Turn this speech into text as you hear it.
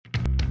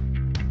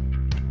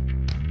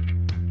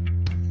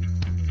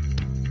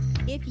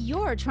If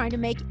you're trying to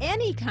make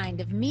any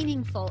kind of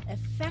meaningful,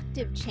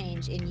 effective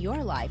change in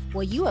your life,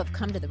 well, you have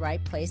come to the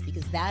right place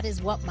because that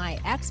is what my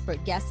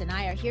expert guests and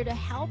I are here to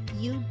help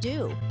you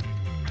do.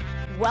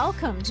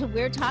 Welcome to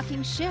We're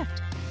Talking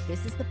Shift.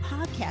 This is the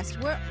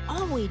podcast where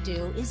all we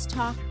do is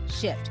talk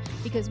shift.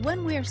 Because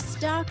when we're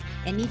stuck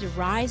and need to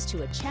rise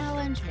to a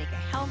challenge, make a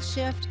health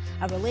shift,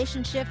 a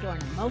relationship shift, or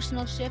an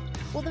emotional shift,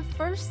 well, the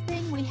first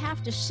thing we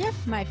have to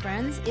shift, my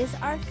friends, is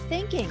our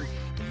thinking.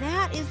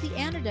 That is the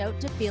antidote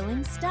to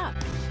feeling stuck.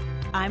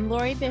 I'm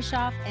Lori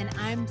Bischoff, and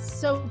I'm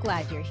so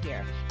glad you're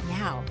here.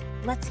 Now,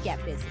 let's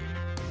get busy.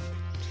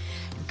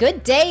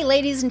 Good day,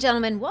 ladies and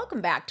gentlemen.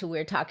 Welcome back to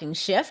We're Talking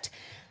Shift.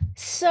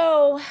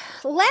 So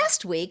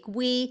last week,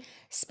 we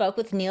spoke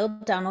with Neale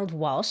Donald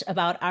Walsch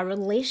about our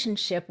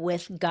relationship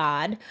with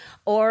God,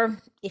 or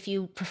if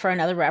you prefer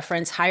another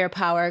reference, higher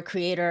power,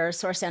 creator,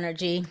 source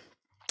energy,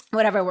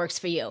 whatever works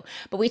for you.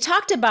 But we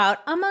talked about,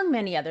 among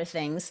many other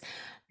things,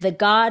 the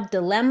God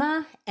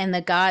dilemma and the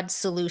God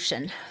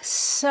solution.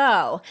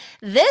 So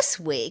this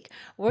week,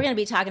 we're going to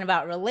be talking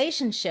about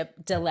relationship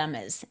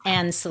dilemmas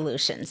and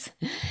solutions.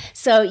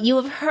 So you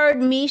have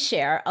heard me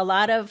share a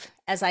lot of,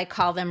 as I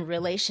call them,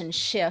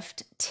 relationship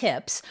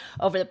tips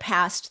over the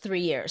past 3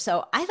 years.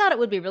 So I thought it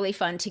would be really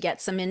fun to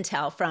get some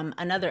intel from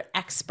another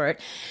expert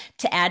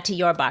to add to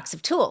your box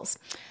of tools.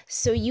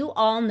 So you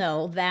all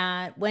know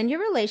that when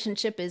your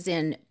relationship is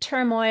in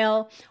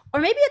turmoil, or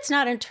maybe it's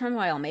not in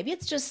turmoil, maybe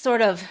it's just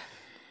sort of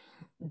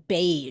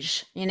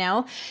beige, you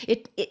know,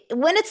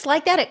 when it's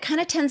like that, it kind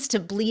of tends to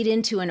bleed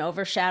into and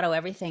overshadow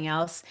everything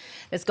else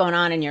that's going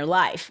on in your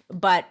life.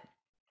 But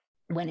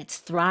when it's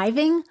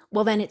thriving,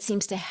 well, then it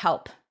seems to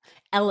help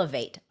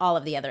elevate all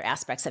of the other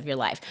aspects of your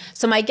life.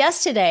 So my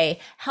guest today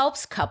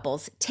helps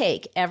couples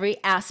take every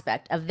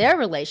aspect of their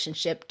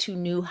relationship to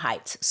new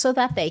heights so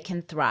that they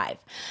can thrive.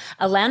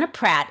 Alana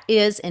Pratt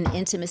is an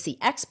intimacy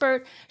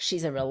expert.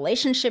 She's a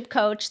relationship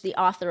coach, the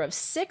author of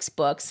 6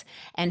 books,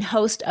 and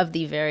host of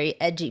the very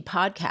edgy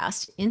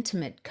podcast,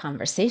 Intimate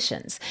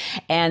Conversations,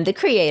 and the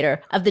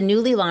creator of the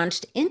newly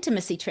launched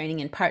intimacy training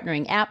and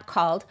partnering app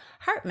called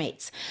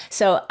Heartmates.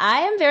 So I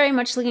am very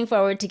much looking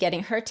forward to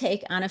getting her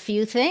take on a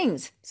few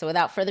things. So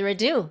without further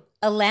ado,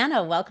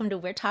 Alana, welcome to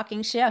We're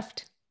Talking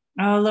Shift.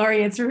 Oh,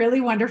 Lori, it's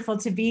really wonderful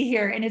to be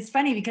here. And it's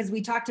funny because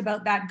we talked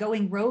about that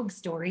going rogue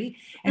story.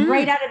 And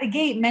right out of the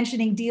gate,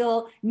 mentioning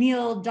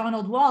Neale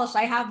Donald Walsch,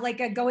 I have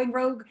like a going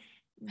rogue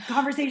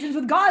conversations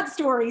with God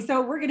story. So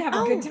we're going to have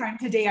a good time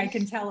today, I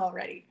can tell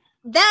already.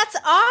 That's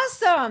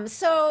awesome.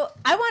 So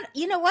I want,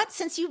 you know what,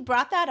 since you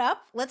brought that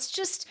up,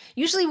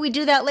 usually we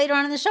do that later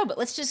on in the show, but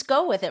let's just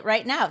go with it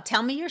right now.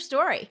 Tell me your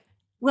story.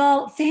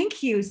 Well,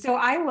 thank you. So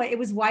it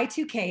was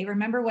Y2K.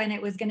 Remember when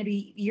it was going to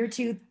be year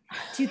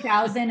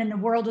 2000 and the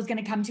world was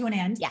going to come to an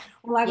end? Yeah.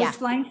 Well, I was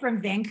flying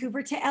from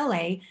Vancouver to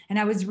LA and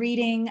I was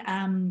reading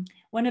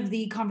one of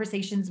the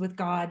Conversations with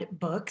God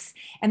books.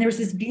 And there was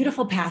this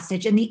beautiful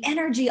passage and the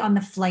energy on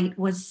the flight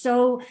was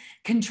so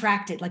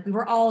contracted, like we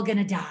were all going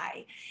to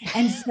die.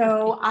 And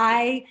so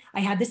I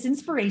had this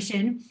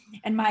inspiration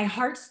and my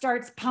heart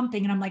starts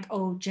pumping and I'm like,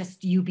 oh,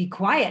 just you be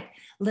quiet.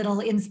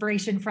 Little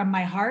inspiration from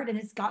my heart. And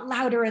it's got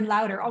louder and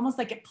louder, almost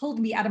like it pulled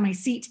me out of my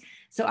seat.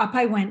 So up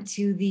I went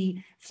to the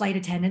flight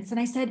attendants and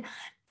I said,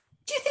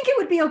 do you think it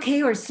would be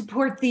okay or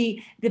support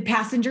the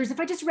passengers if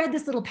I just read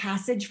this little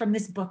passage from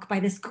this book by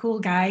this cool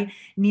guy,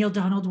 Neale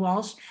Donald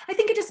Walsch? I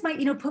think it just might,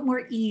 put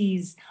more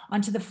ease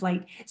onto the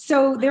flight.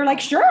 So they're like,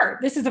 sure.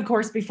 This is, of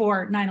course,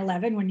 before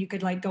 9/11 when you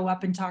could like go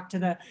up and talk to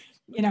the,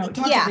 talk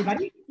to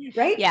everybody,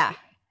 right? Yeah.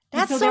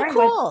 That's so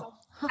cool.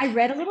 I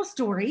read a little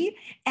story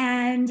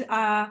and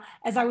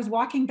as I was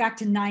walking back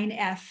to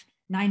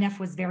 9F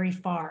was very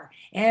far.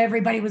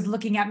 Everybody was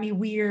looking at me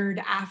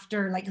weird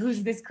after, like,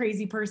 who's this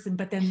crazy person?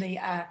 But then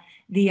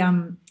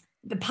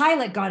the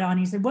pilot got on.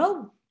 He said,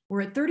 well,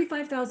 we're at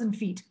 35,000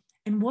 feet.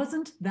 And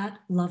wasn't that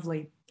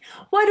lovely?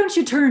 Why don't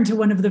you turn to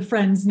one of the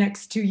friends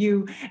next to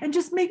you and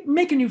just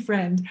make a new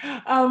friend?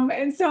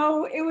 And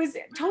so it was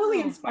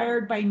totally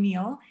inspired by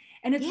Neale.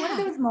 And it's one of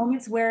those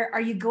moments where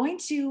are you going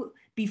to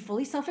be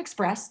fully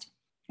self-expressed?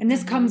 And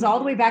this comes all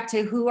the way back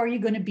to who are you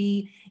going to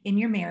be in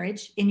your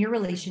marriage, in your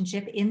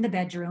relationship, in the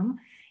bedroom,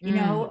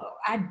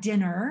 at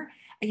dinner,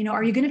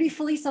 are you going to be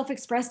fully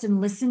self-expressed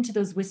and listen to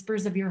those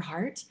whispers of your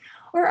heart?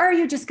 Or are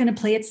you just going to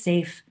play it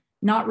safe,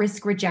 not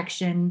risk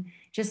rejection,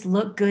 just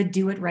look good,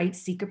 do it right,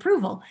 seek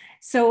approval?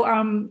 So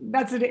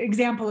that's an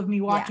example of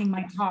me walking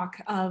my talk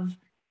of,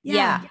 you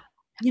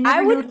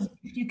never know who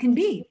you can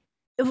be.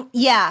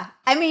 Yeah.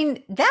 I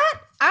mean,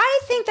 I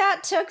think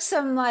that took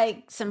some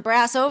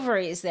brass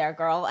ovaries there,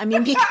 girl. I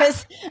mean,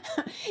 because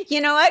you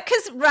know what?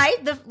 Because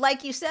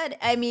like you said,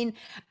 I mean,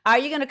 are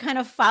you going to kind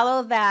of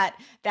follow that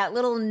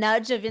little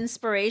nudge of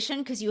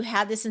inspiration? Because you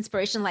had this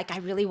inspiration, like, I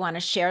really want to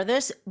share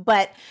this.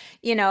 But,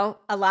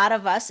 a lot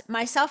of us,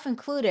 myself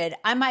included,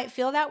 I might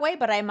feel that way,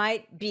 but I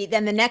might be,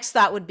 then the next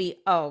thought would be,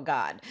 oh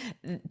God,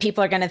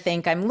 people are going to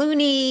think I'm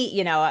loony,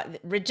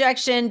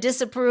 rejection,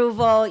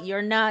 disapproval,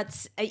 you're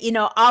nuts,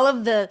 all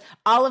of the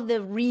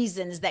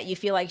reasons that you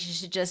feel feel like you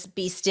should just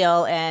be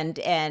still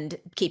and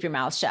keep your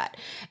mouth shut.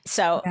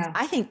 So Yeah.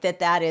 I think that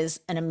that is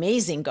an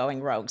amazing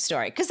going rogue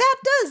story, because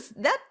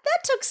that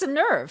took some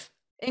nerve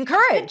and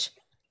courage.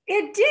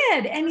 It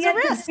did. It And was a yet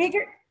risk.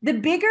 the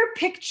bigger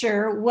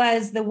picture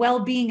was the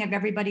well-being of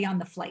everybody on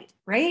the flight,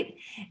 right?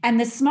 And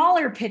the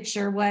smaller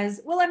picture was,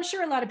 well, I'm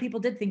sure a lot of people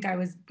did think I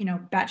was,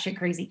 batshit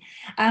crazy.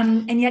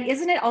 And yet,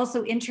 isn't it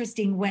also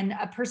interesting when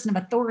a person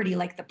of authority,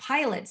 like the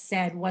pilot,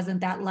 said,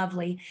 wasn't that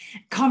lovely?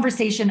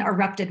 Conversation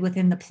erupted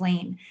within the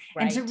plane.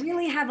 And to Right.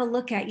 really have a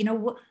look at,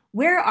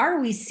 where are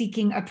we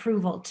seeking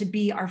approval to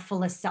be our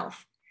fullest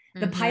self?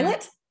 The Mm-hmm.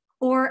 pilot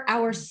or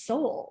our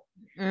soul,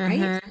 right?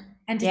 Mm-hmm.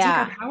 And to take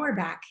our Yeah. power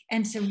back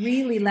and to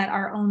really let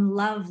our own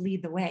love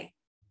lead the way.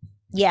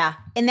 Yeah.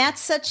 And that's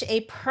such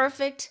a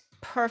perfect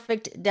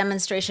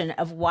demonstration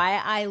of why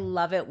I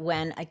love it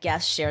when a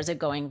guest shares a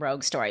going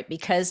rogue story.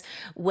 Because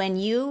when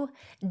you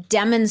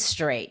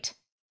demonstrate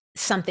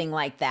something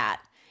like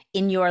that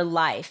in your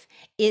life,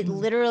 it Mm.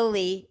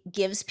 literally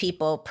gives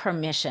people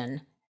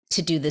permission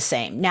to do the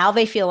same. Now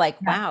they feel like,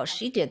 Yeah. wow,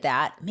 she did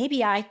that.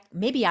 Maybe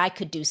I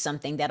could do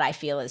something that I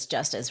feel is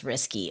just as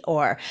risky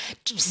or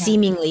Yeah.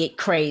 seemingly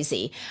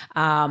crazy.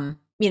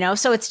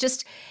 So it's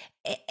just,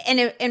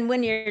 and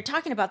when you're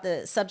talking about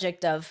the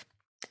subject of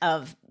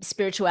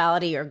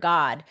spirituality or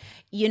God,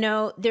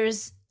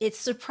 there's it's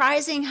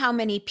surprising how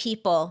many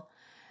people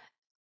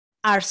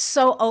are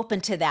so open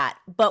to that,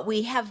 but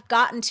we have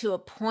gotten to a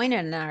point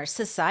in our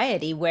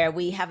society where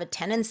we have a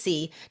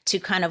tendency to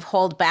kind of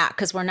hold back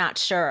because we're not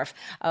sure if,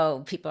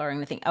 oh, people are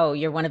going to think, oh,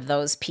 you're one of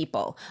those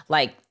people,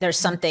 like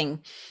there's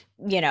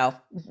you know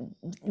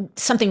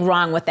something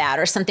wrong with that,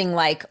 or something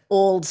like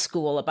old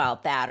school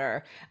about that,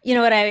 or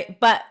what I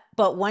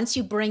but once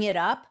you bring it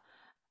up,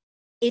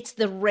 it's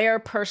the rare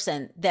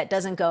person that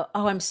doesn't go,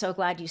 oh, I'm so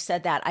glad you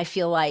said that. I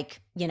feel like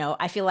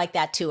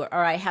that too, or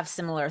I have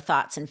similar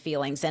thoughts and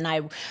feelings. And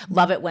I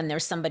love it when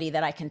there's somebody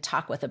that I can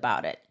talk with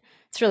about it.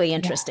 It's really Yeah.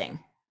 interesting.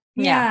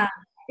 Yeah. Yeah.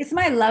 It's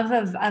my love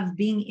of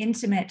being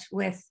intimate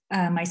with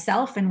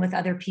myself and with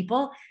other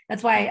people.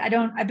 That's why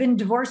I've been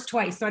divorced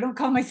twice. So I don't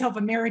call myself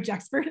a marriage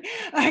expert.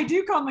 I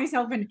do call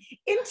myself an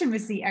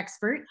intimacy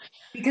expert,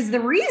 because the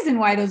reason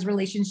why those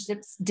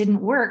relationships didn't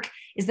work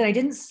is that I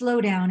didn't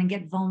slow down and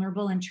get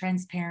vulnerable and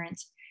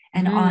transparent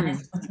and Mm.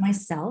 honest with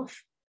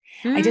myself.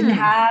 I didn't Mm.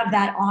 have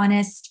that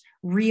honest,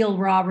 real,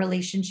 raw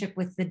relationship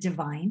with the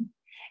divine.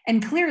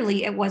 And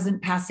clearly, it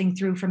wasn't passing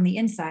through from the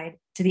inside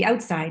to the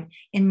outside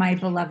in my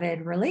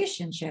beloved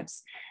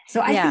relationships.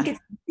 So I think Yeah.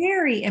 it's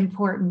very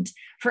important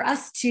for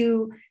us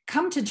to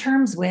come to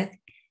terms with,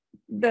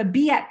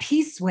 be at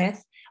peace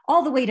with,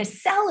 all the way to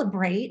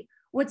celebrate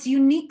what's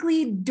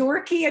uniquely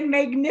dorky and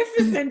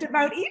magnificent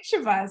about each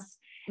of us,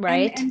 and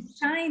Right.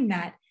 shine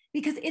that,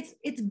 because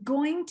it's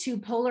going to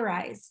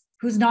polarize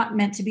who's not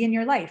meant to be in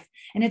your life,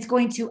 and it's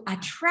going to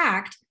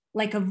attract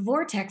like a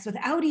vortex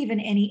without even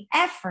any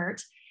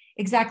effort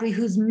exactly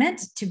who's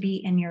meant to be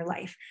in your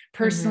life, Hmm.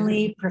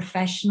 personally,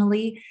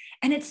 professionally.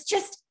 And it's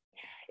just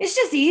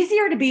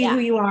easier to be who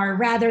Yeah. you are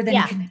rather than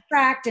Yeah.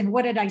 contract and,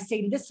 what did I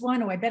say to this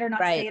one? Oh, I better not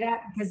say Right.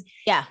 that, because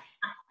Yeah.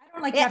 I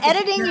don't like to have to take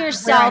Editing care of where I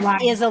yourself lie.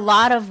 is a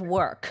lot of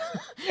work.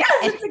 Yes,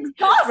 And- it's right?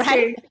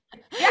 exhausting.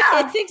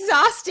 Yeah. It's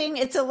exhausting.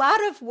 It's a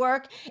lot of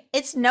work.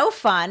 It's no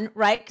fun,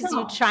 right? Because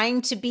you're No.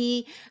 trying to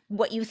be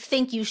what you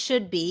think you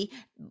should be,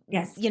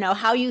 Yes.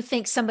 how you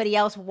think somebody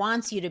else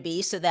wants you to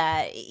be, so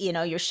that,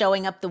 you're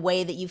showing up the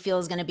way that you feel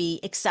is going to be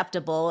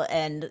acceptable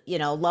and,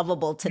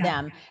 lovable to Yeah.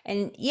 them.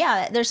 And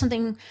yeah, there's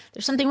something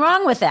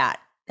wrong with that.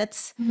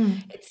 That's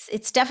Mhm.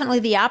 it's definitely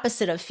the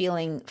opposite of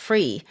feeling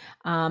free.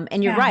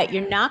 And you're Yeah. right.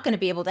 You're not going to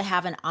be able to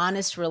have an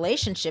honest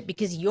relationship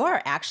because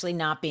you're actually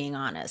not being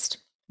honest.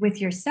 With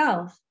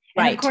yourself.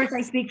 And of Right. course,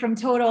 I speak from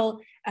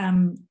total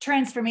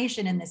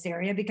transformation in this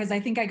area, because I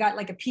think I got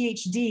like a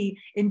PhD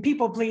in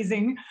people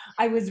pleasing.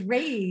 I was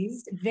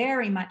raised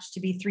very much to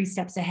be 3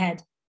 steps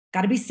ahead.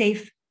 Got to be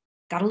safe,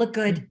 got to look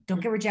good,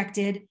 don't get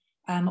rejected,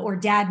 or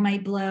dad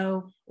might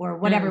blow, or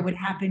whatever would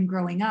happen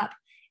growing up.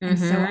 And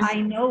so Mm-hmm.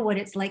 I know what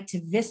it's like to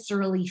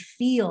viscerally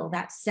feel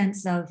that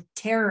sense of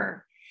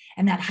terror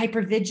and that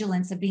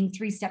hypervigilance of being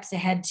 3 steps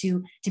ahead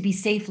to be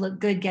safe, look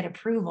good, get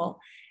approval.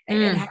 It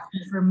Mm.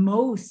 happened for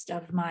most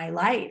of my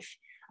life.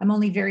 I'm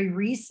only very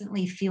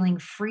recently feeling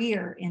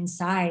freer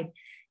inside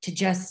to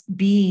just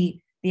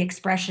be the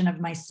expression of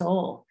my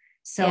soul.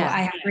 So Yeah.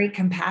 I have great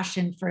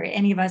compassion for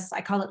any of us.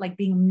 I call it like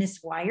being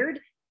miswired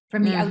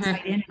from the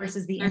outside Mm-hmm. in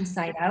versus the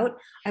inside out.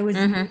 I was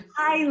Mm-hmm.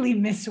 highly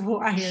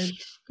miswired.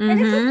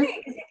 And it's Mm-hmm.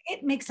 okay, 'cause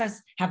it makes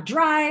us have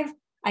drive.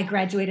 I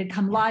graduated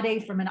cum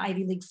laude from an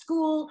Ivy League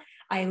school.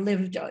 I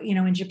lived,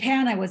 in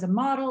Japan. I was a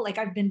model. Like,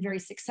 I've been very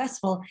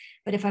successful.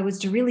 But if I was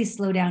to really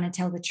slow down and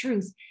tell the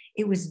truth,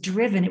 it was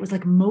driven. It was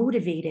like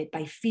motivated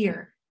by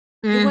fear.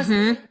 It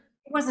wasn't. Mm-hmm.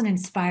 It wasn't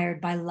inspired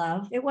by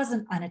love. It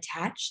wasn't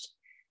unattached.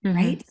 Mm-hmm.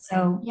 Right.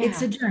 So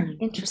it's Yeah. a journey.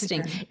 It's a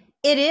Interesting. journey.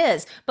 It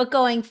is. But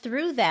going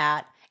through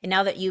that, and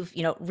now that you've,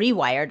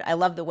 rewired, I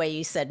love the way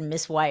you said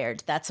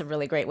miswired. That's a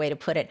really great way to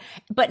put it.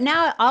 But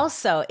now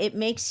also it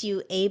makes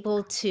you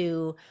able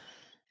to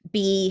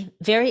be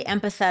very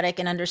empathetic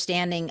and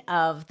understanding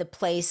of the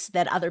place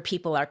that other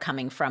people are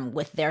coming from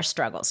with their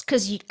struggles,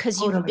 because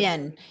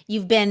Totally.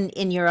 you've been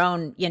in your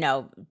own,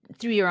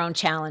 through your own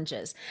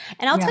challenges.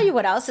 And I'll tell Yeah. you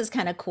what else is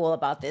kind of cool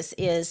about this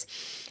is,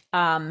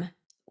 um,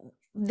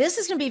 this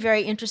is going to be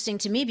very interesting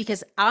to me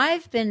because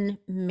I've been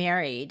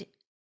married,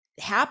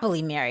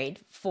 happily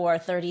married for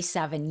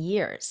 37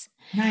 years.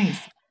 Nice.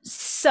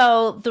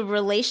 So the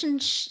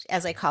relationship,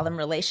 as I call them,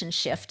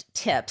 relationship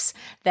tips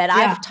that Yeah.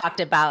 I've talked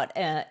about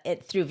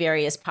it through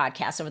various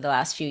podcasts over the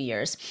last few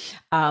years,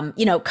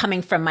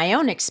 coming from my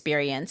own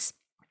experience,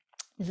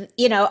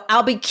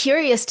 I'll be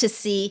curious to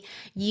see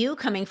you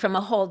coming from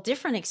a whole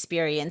different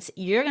experience.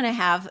 You're going to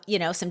have,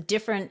 some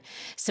different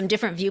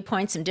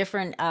viewpoints, some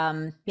different,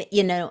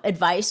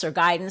 advice or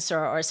guidance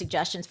or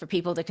suggestions for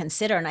people to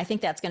consider. And I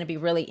think that's going to be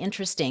really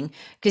interesting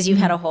because you've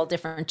had Mm. a whole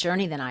different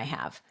journey than I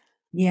have.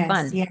 Yes,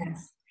 Fun.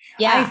 yes.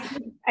 I Yeah.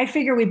 th- I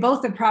figure we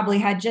both have probably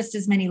had just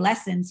as many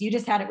lessons. You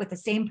just had it with the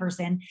same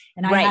person,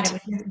 and I had it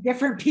Right. with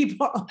different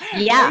people,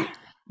 Yeah. right?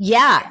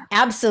 Yeah,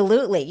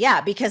 absolutely. Yeah,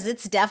 because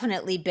it's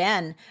definitely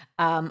been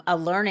a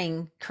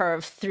learning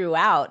curve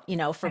throughout,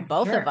 for I'm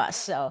both of sure.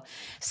 us.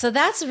 So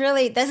this is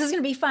going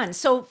to be fun.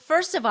 So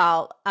first of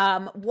all,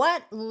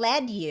 what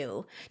led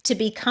you to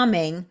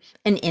becoming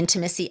an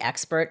intimacy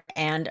expert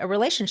and a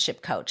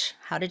relationship coach?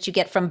 How did you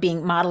get from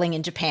being modeling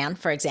in Japan,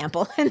 for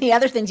example, and the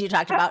other things you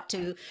talked about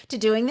to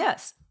doing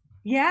this?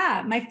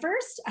 Yeah, my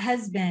first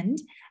husband,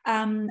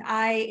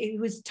 I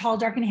was tall,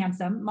 dark, and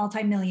handsome,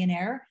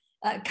 multimillionaire,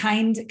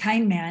 kind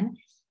man.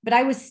 But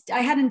I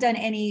hadn't done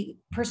any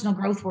personal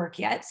growth work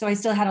yet, so I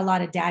still had a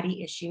lot of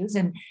daddy issues.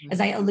 And as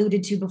I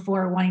alluded to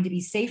before, wanting to be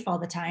safe all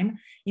the time,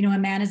 a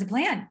man is a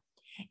plan,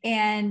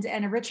 and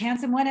a rich,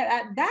 handsome one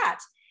at that.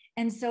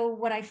 And so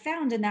what I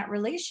found in that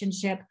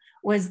relationship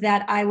was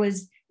that I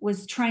was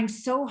trying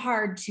so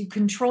hard to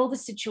control the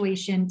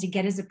situation to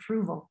get his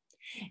approval.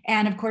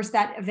 And of course,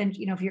 that event,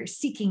 if you're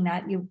seeking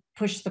that, you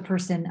push the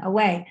person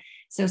away.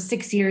 So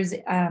 6 years,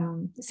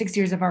 6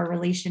 years of our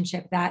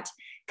relationship that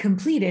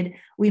completed,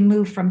 we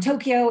moved from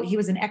Tokyo. He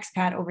was an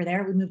expat over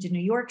there. We moved to New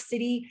York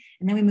City,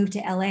 and then we moved to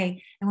LA.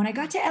 And when I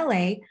got to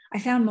LA, I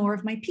found more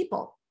of my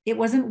people. It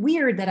wasn't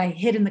weird that I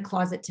hid in the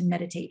closet to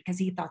meditate because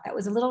he thought that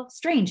was a little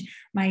strange,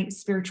 my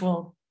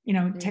spiritual,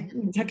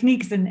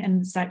 techniques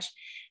and such.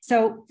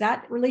 So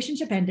that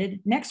relationship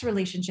ended. Next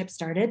relationship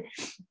started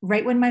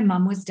right when my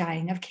mom was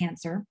dying of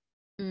cancer.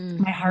 Mm.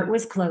 My heart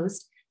was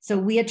closed. So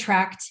we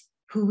attract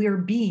who we're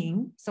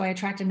being. So I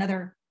attract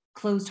another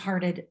closed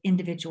hearted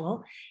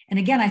individual. And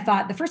again, I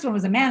thought the first one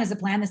was a man as a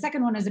plan. The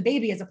second one is a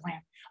baby as a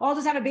plan. Oh, I'll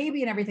just have a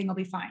baby and everything will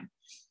be fine.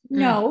 Mm.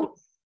 No,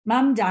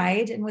 mom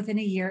died. And within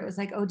a year, it was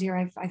like, oh dear,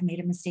 I've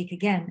made a mistake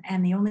again.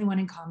 And the only one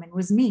in common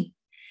was me.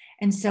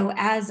 And so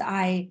as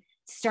I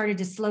started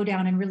to slow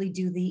down and really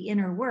do the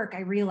inner work, I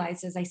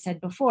realized, as I said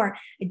before,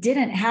 I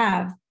didn't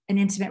have an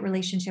intimate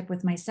relationship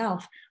with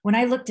myself. When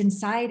I looked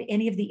inside,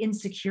 any of the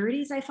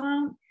insecurities I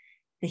found,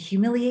 the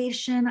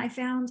humiliation I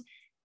found,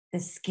 the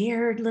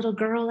scared little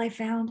girl I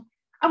found,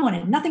 I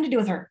wanted nothing to do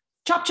with her.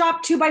 Chop,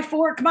 chop,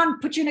 2x4. Come on,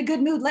 put you in a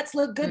good mood. Let's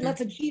look good. Mm.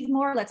 Let's achieve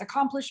more. Let's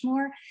accomplish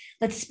more.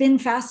 Let's spin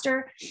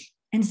faster.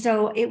 And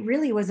so it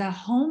really was a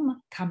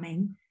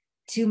homecoming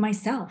to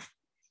myself,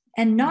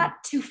 and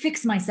not to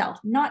fix myself,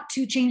 not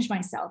to change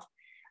myself.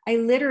 I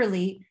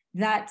literally,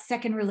 that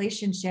second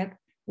relationship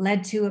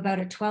led to about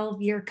a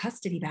 12-year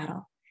custody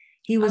battle.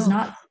 He was Oh.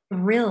 not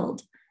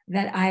thrilled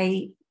that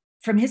I,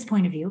 from his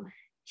point of view,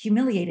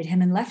 humiliated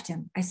him and left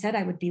him. I said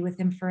I would be with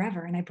him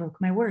forever, and I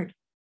broke my word.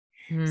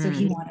 So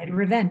he Mm. wanted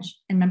revenge.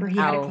 And remember, he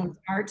had a Ow. closed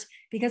heart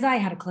because I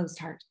had a closed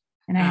heart,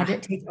 and I had to Ah.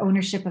 take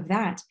ownership of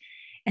that.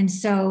 And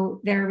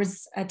so there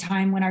was a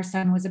time when our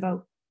son was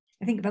about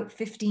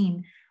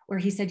 15, where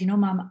he said,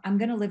 Mom, I'm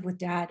going to live with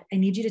dad. I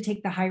need you to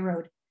take the high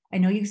road. I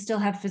know you still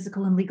have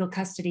physical and legal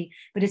custody,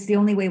 but it's the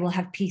only way we'll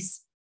have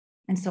peace.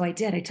 And so I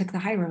did. I took the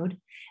high road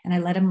and I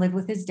let him live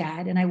with his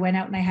dad. And I went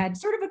out and I had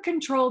sort of a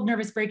controlled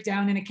nervous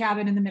breakdown in a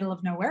cabin in the middle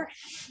of nowhere.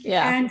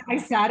 Yeah. And I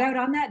sat out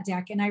on that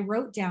deck and I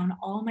wrote down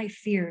all my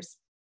fears.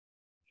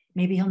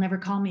 Maybe he'll never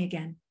call me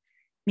again.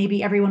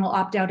 Maybe everyone will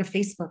opt out of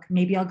Facebook.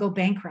 Maybe I'll go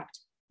bankrupt.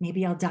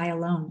 Maybe I'll die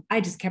alone.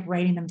 I just kept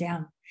writing them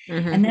down.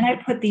 Mm-hmm. And then I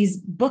put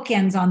these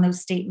bookends on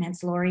those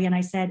statements, Lori, and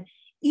I said,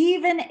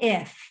 even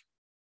if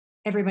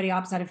everybody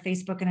opts out of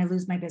Facebook and I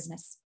lose my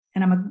business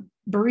and I'm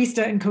a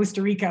barista in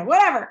Costa Rica,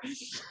 whatever,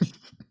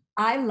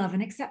 I love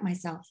and accept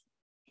myself.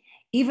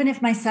 Even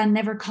if my son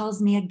never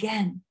calls me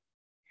again,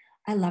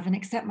 I love and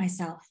accept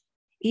myself.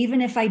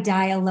 Even if I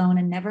die alone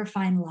and never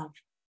find love,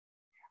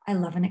 I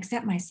love and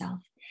accept myself.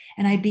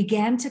 And I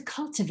began to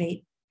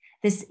cultivate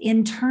this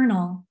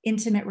internal,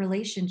 intimate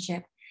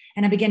relationship.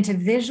 And I began to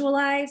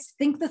visualize,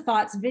 think the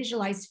thoughts,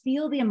 visualize,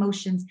 feel the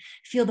emotions,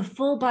 feel the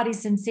full body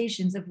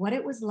sensations of what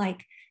it was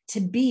like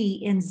to be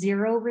in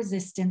zero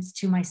resistance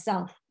to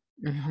myself.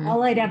 Mm-hmm.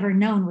 All I'd ever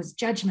known was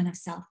judgment of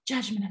self,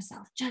 judgment of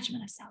self,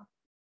 judgment of self.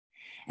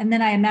 And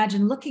then I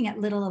imagined looking at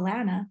little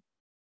Alana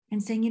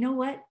and saying, you know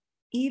what?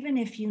 Even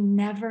if you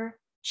never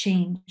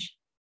change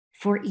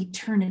for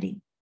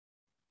eternity,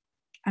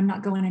 I'm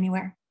not going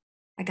anywhere.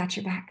 I got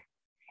your back.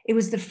 It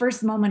was the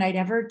first moment I'd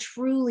ever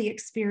truly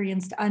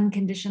experienced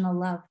unconditional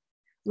love,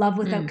 love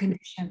without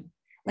condition.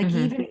 Like,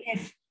 even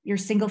if you're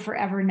single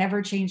forever,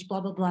 never change,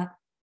 blah, blah, blah,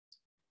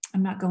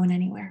 I'm not going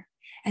anywhere.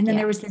 And then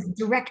there was this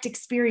direct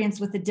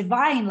experience with the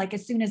divine. Like,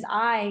 as soon as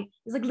it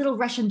was like little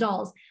Russian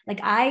dolls, like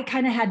I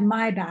kind of had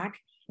my back.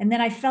 And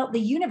then I felt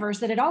the universe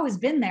that had always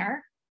been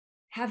there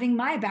having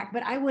my back,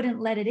 but I wouldn't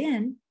let it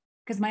in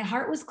because my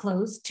heart was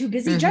closed, too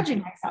busy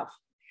judging myself.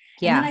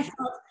 Yeah. And then I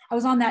felt I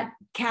was on that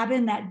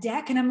cabin, that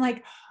deck, and I'm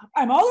like,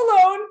 I'm all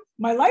alone.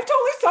 My life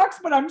totally sucks,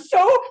 but I'm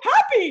so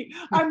happy.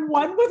 I'm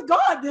one with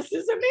God. This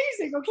is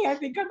amazing. Okay, I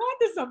think I'm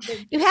onto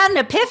something. You had an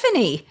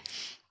epiphany.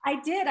 I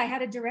did. I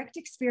had a direct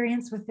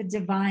experience with the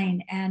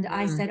divine. And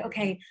I said,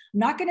 okay, I'm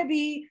not going to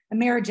be a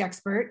marriage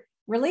expert.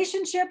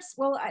 Relationships,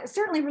 well,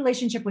 certainly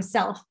relationship with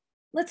self.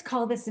 Let's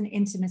call this an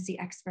intimacy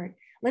expert.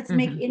 Let's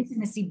make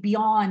intimacy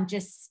beyond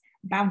just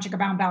bound, chicka,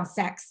 bound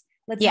sex.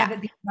 Let's have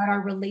it be about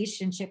our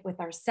relationship with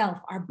ourself,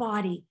 our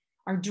body,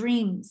 our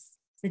dreams,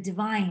 the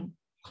divine.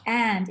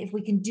 And if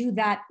we can do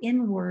that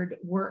inward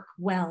work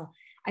well,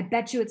 I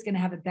bet you it's going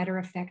to have a better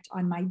effect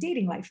on my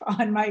dating life,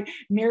 on my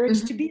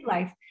marriage to be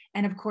life.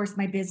 And of course,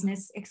 my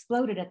business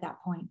exploded at that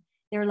point.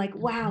 They're like,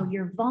 wow,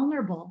 you're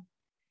vulnerable.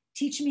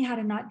 Teach me how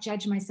to not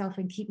judge myself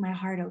and keep my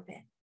heart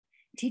open.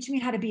 Teach me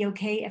how to be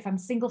okay if I'm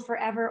single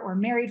forever or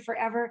married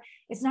forever.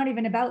 It's not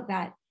even about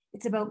that.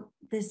 It's about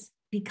this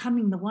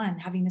becoming the one,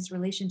 having this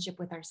relationship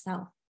with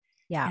ourselves.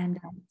 Yeah. And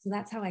so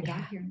that's how I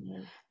got here.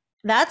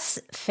 That's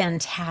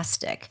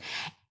fantastic.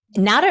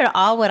 Not at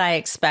all what I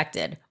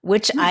expected,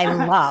 which I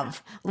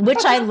love,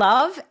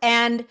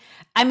 And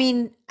I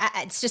mean,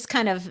 it's just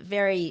kind of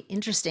very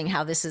interesting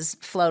how this has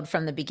flowed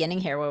from the beginning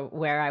here,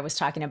 where I was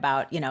talking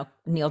about,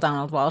 Neil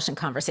Donald Walsch and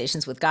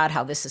Conversations with God,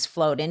 how this has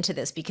flowed into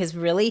this, because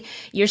really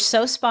you're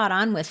so spot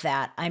on with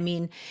that. I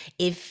mean,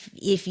 if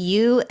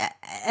you,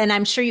 and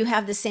I'm sure you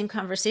have the same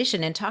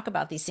conversation and talk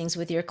about these things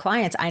with your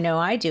clients. I know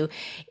I do.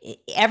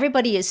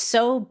 Everybody is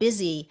so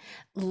busy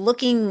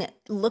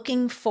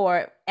looking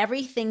for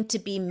everything to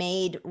be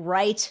made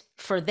right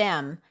for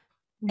them.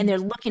 And they're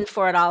looking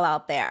for it all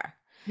out there.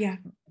 Yeah.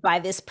 By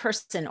this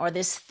person or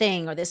this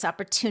thing or this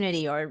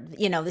opportunity or,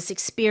 this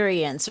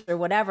experience or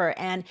whatever.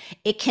 And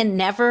it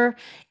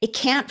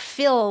can't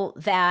fill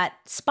that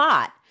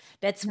spot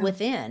that's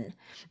within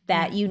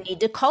that you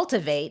need to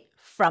cultivate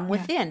from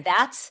within.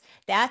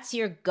 That's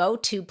your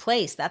go-to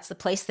place. That's the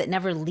place that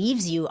never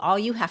leaves you. All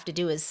you have to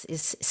do is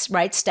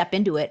step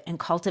into it and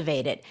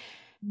cultivate it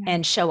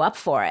and show up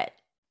for it.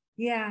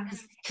 Yeah.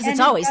 Because it's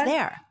always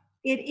there.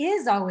 It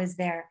is always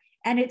there.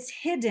 And it's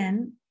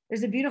hidden.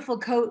 There's a beautiful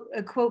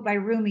quote by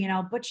Rumi, and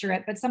I'll butcher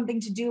it, but something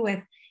to do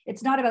with,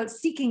 it's not about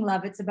seeking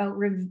love. It's about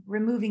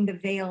removing the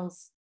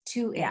veils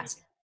to it.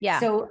 Yeah.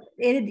 So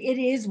it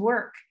is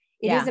work.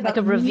 It is about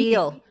like a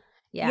reveal.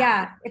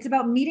 Yeah. It's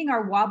about meeting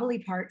our wobbly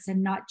parts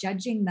and not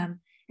judging them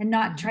and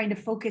not trying to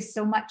focus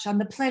so much on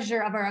the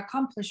pleasure of our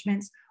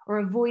accomplishments or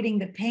avoiding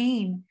the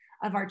pain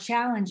of our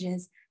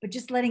challenges, but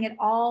just letting it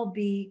all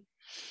be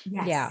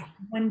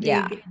one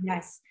big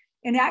yes.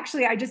 And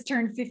actually, I just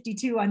turned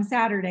 52 on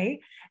Saturday,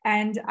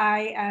 and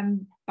I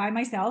am by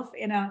myself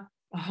in a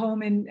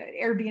home in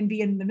Airbnb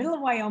in the middle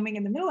of Wyoming,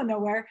 in the middle of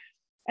nowhere.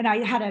 And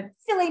I had a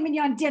filet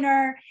mignon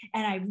dinner,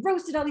 and I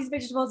roasted all these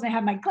vegetables, and I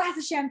had my glass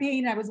of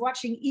champagne. And I was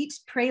watching Eat,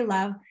 Pray,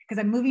 Love,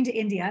 because I'm moving to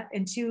India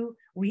in 2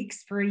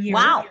 weeks for a year.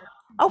 Wow.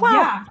 Oh, wow.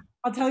 Yeah,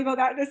 I'll tell you about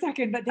that in a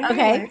second. But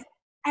then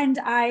and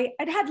I'd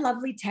had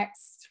lovely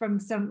texts from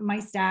some of my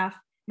staff,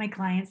 my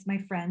clients, my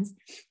friends.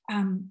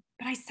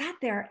 But I sat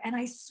there, and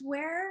I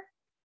swear,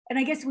 and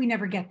I guess we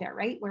never get there,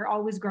 right? We're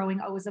always growing,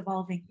 always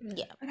evolving.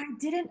 Yeah. But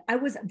I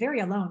was very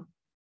alone.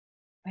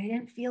 I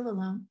didn't feel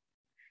alone.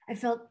 I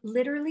felt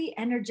literally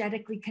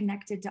energetically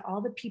connected to all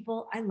the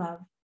people I love,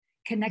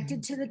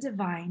 connected to the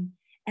divine.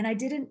 And I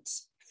didn't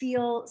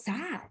feel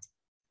sad.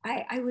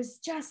 I was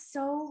just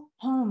so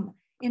home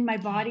in my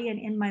body and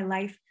in my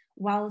life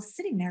while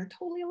sitting there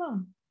totally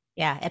alone.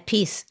 Yeah. At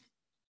peace.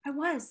 I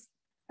was.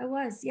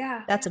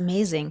 Yeah. That's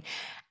amazing.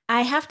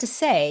 I have to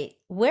say,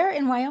 where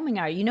in Wyoming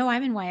are you?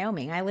 I'm in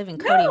Wyoming. I live in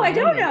Cody, Wyoming. I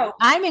don't know.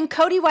 I'm in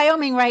Cody,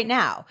 Wyoming right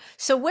now.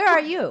 So where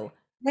are you?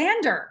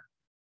 Lander.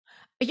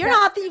 You're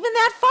not even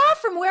that far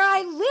from where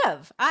I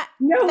live.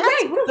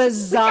 That's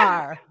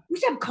bizarre. We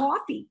should have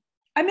coffee.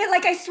 I mean,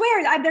 like, I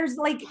swear, there's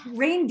like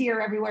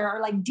reindeer everywhere,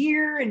 or like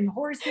deer and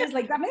horses.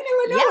 Like, I'm in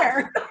the middle of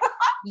nowhere.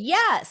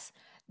 Yes.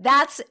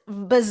 That's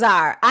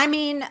bizarre. I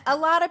mean, a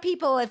lot of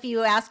people, if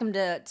you ask them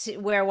to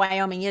where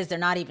Wyoming is, they're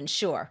not even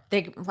sure.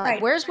 They're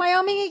like, where's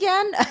Wyoming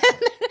again?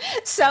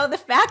 So the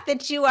fact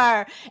that you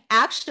are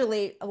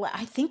actually,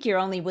 I think you're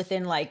only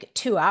within like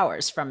 2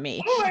 hours from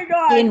me. Oh my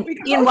God.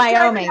 In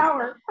Wyoming.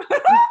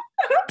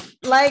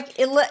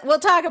 We'll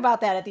talk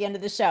about that at the end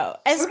of the show,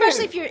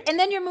 especially if and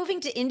then you're moving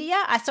to India.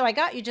 So I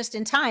got you just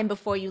in time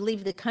before you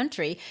leave the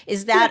country.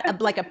 Is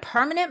that like a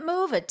permanent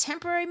move, a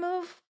temporary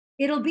move?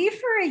 It'll be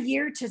for a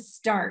year to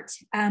start.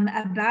 When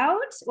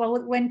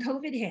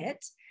COVID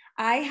hit,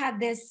 I had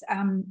this,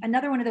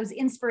 another one of those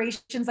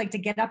inspirations, like to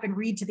get up and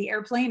read to the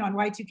airplane on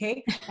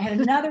Y2K. I had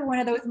another one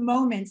of those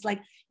moments,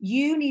 like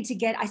you need to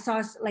get, I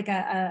saw like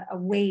a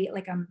wave,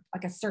 like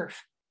a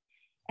surf.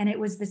 And it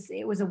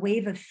was a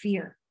wave of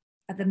fear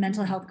of the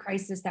mental health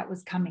crisis that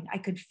was coming. I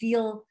could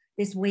feel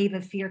this wave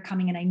of fear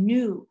coming, and I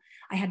knew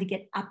I had to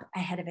get up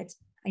ahead of it.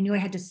 I knew I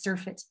had to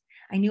surf it.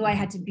 I knew I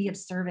had to be of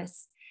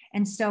service.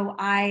 And so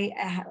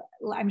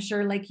I'm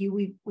sure like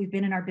you, we've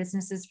been in our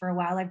businesses for a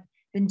while. I've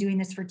been doing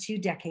this for 2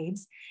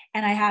 decades,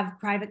 and I have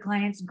private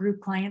clients, group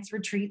clients,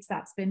 retreats.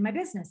 That's been my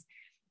business.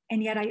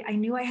 And yet I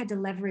knew I had to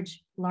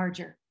leverage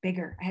larger,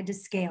 bigger. I had to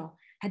scale,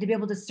 had to be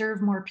able to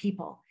serve more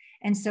people.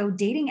 And so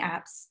dating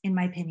apps, in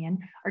my opinion,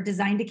 are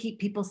designed to keep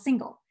people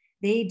single.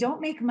 They don't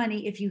make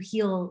money if you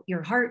heal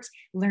your heart,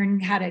 learn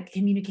how to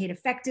communicate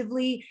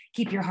effectively,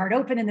 keep your heart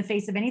open in the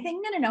face of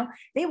anything. No.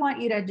 They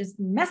want you to just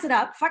mess it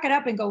up, fuck it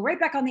up, and go right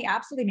back on the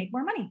app so they make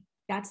more money.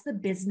 That's the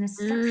business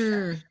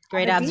structure.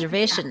 Great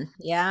observation.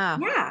 Yeah.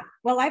 Yeah.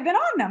 Well, I've been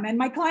on them and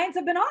my clients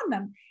have been on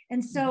them.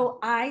 And so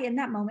I, in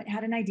that moment,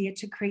 had an idea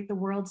to create the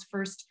world's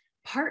first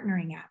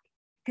partnering app,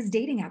 because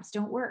dating apps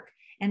don't work.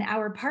 And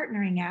our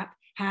partnering app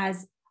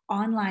has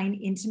online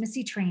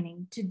intimacy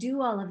training to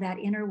do all of that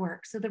inner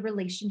work so the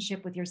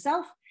relationship with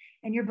yourself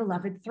and your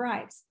beloved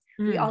thrives.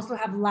 We also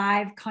have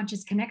live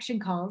conscious connection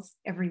calls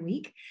every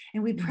week,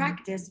 and we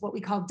practice what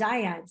we call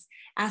dyads,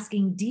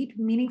 asking deep,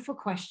 meaningful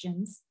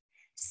questions,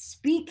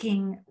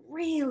 speaking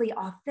really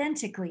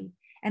authentically.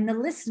 And the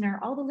listener,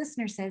 all the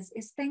listener says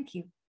is thank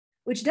you,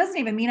 which doesn't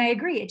even mean I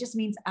agree. It just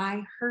means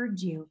I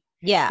heard you.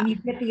 Yeah. And you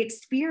get the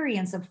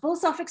experience of full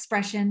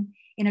self-expression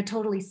in a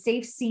totally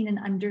safe, seen, and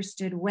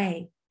understood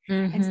way.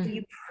 And so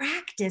you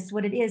practice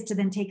what it is to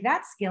then take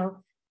that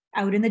skill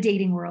out in the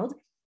dating world.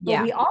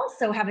 But we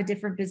also have a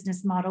different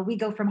business model. We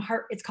go from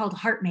it's called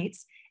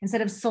Heartmates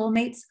instead of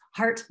soulmates,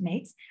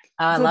 heartmates.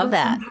 I love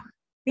that.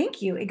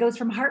 Thank you. It goes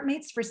from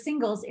Heartmates for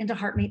singles into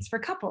Heartmates for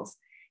couples,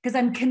 because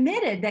I'm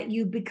committed that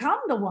you become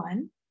the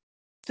one.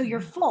 So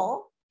you're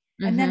full.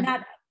 And then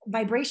that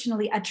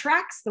vibrationally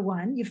attracts the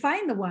one, you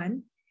find the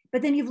one,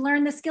 but then you've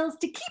learned the skills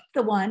to keep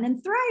the one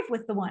and thrive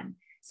with the one.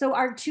 So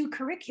our 2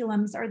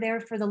 curriculums are there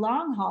for the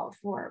long haul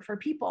for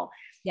people.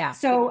 Yeah.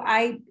 So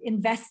I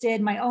invested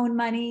my own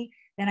money.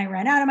 Then I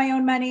ran out of my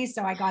own money.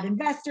 So I got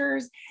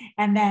investors,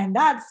 and then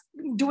that's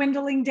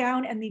dwindling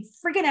down. And the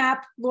friggin'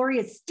 app, Lori,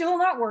 is still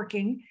not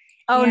working.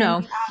 Oh,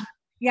 no.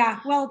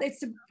 Yeah. Well,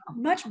 it's a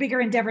much bigger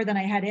endeavor than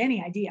I had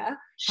any idea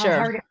how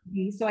hard it would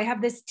be. So I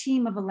have this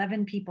team of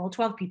 11 people,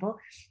 12 people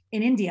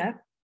in India,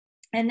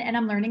 and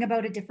I'm learning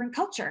about a different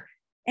culture.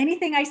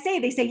 Anything I say,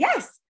 they say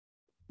yes,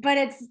 but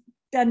it's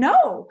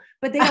no,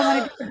 but they don't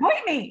want to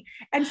disappoint me.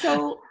 And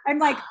so I'm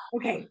like,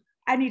 okay,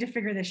 I need to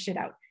figure this shit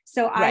out.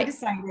 So I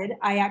decided,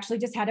 I actually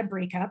just had a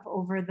breakup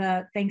over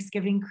the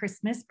Thanksgiving,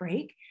 Christmas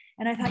break.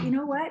 And I thought, you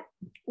know what?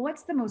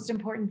 What's the most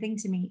important thing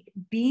to me?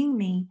 Being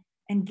me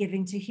and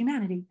giving to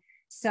humanity.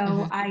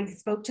 So I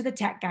spoke to the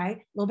tech guy, a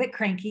little bit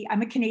cranky.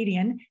 I'm a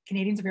Canadian.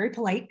 Canadians are very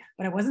polite,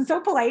 but I wasn't so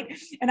polite.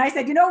 And I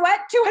said, you know what?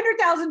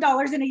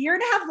 $200,000 in a year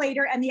and a half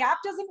later, and the app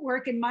doesn't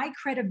work, and my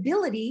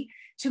credibility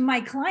to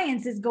my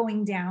clients is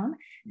going down.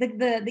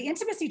 The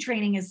intimacy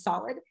training is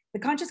solid. The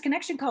conscious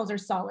connection calls are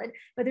solid,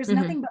 but there's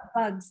nothing but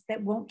bugs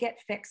that won't get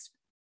fixed.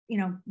 You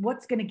know,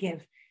 what's going to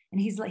give?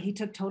 And he's like, he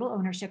took total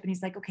ownership, and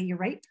he's like, okay, you're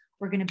right.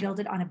 We're going to build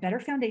it on a better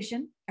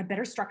foundation, a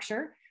better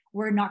structure.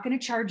 We're not going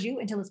to charge you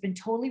until it's been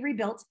totally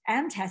rebuilt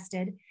and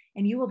tested,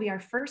 and you will be our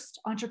first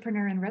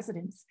entrepreneur in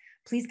residence.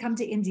 Please come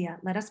to India.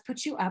 Let us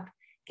put you up,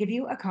 give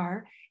you a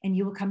car, and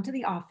you will come to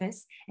the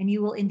office, and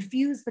you will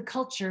infuse the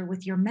culture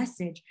with your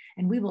message,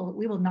 and we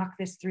will knock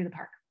this through the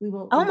park. We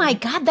will. Oh my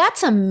God,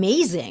 that's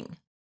amazing.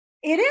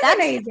 That's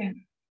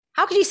amazing.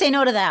 How could you say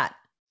no to that?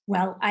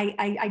 Well,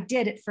 I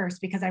did at first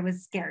because I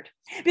was scared.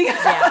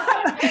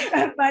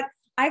 But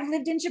I've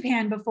lived in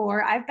Japan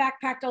before. I've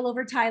backpacked all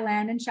over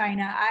Thailand and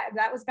China.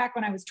 That was back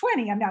when I was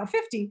 20. I'm now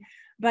 50.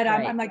 But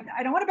I'm like,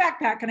 I don't want to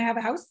backpack. Can I have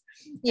a house?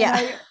 Yeah.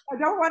 I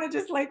don't want to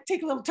just like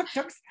take little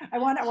tuk-tuks. I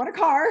want a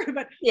car.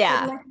 But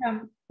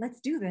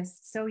let's do this.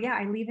 So yeah,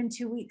 I leave in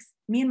 2 weeks.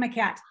 Me and my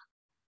cat.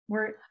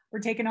 We're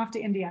taking off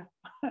to India.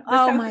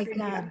 Oh my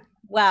God.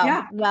 Wow.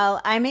 Yeah. Well,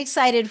 I'm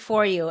excited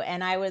for you,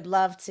 and I would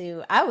love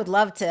to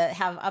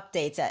have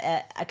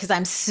updates because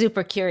I'm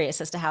super curious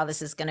as to how this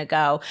is going to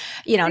go.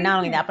 You know, not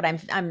only that, but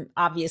I'm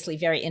obviously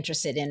very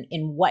interested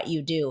in what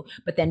you do,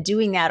 but then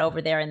doing that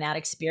over there and that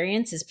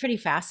experience is pretty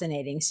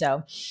fascinating.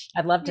 So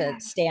I'd love to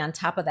stay on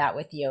top of that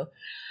with you.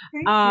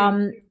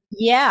 Thank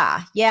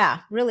you. Yeah,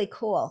 really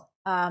cool.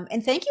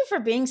 And thank you for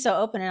being so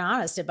open and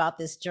honest about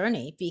this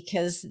journey,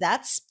 because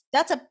that's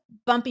a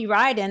bumpy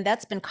ride, and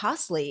that's been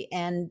costly,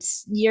 and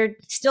you're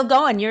still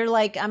going. You're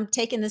like, I'm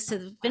taking this to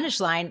the finish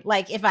line.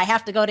 Like, if I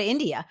have to go to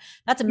India,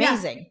 that's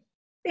amazing. Yeah.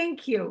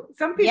 Thank you.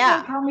 Some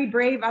people call me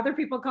brave. Other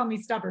people call me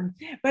stubborn,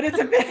 but it's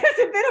a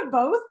bit of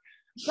both.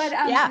 But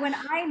when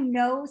I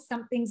know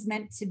something's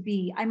meant to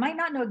be, I might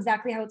not know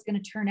exactly how it's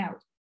going to turn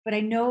out, but I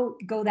know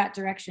go that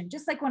direction.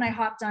 Just like when I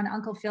hopped on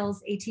Uncle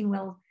Phil's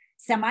 18-wheel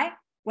semi,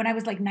 when I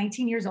was like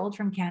 19 years old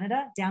from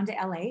Canada down to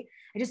LA,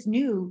 I just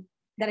knew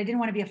that I didn't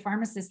want to be a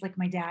pharmacist like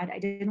my dad. I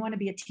didn't want to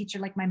be a teacher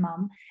like my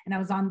mom. And that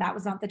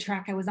was on the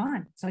track I was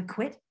on. So I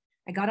quit.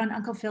 I got on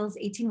Uncle Phil's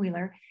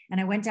 18-wheeler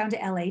and I went down to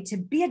LA to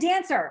be a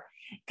dancer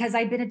because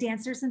I'd been a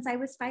dancer since I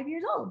was 5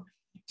 years old.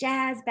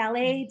 Jazz,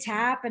 ballet,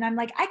 tap. And I'm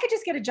like, I could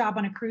just get a job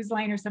on a cruise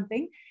line or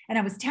something. And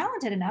I was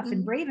talented enough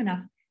and brave enough,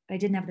 but I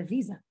didn't have the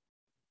visa,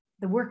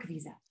 the work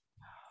visa.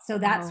 So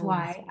that's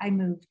why I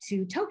moved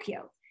to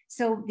Tokyo.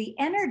 So the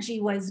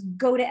energy was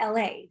go to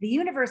LA. The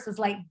universe was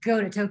like,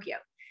 go to Tokyo.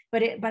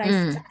 But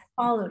I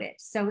followed it.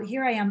 So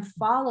here I am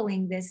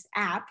following this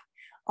app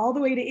all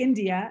the way to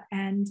India,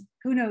 and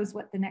who knows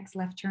what the next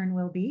left turn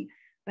will be.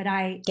 But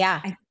I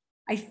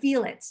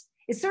feel it.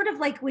 It's sort of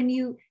like when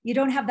you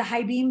don't have the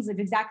high beams of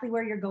exactly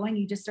where you're going.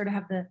 You just sort of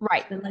have the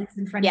lights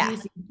in front of you.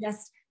 So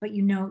but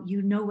you know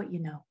what you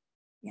know.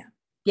 Yeah.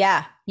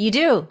 Yeah, you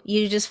do.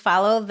 You just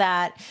follow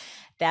that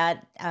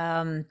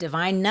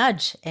divine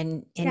nudge,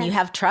 and you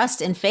have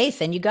trust and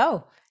faith, and you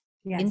go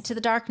into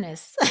the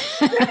darkness.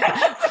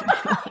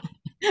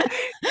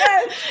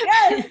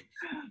 Yes.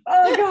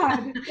 Oh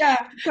God. Yeah.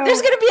 So,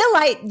 there's going to be a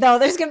light though.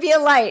 There's going to be a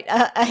light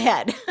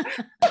ahead.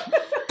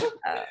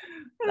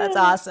 That's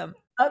awesome.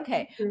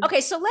 Okay.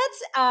 So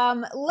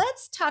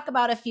let's talk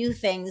about a few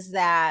things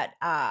that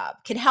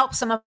could help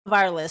some of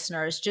our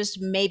listeners,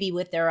 just maybe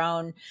with their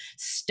own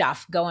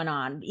stuff going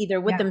on, either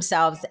with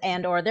themselves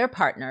and or their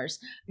partners.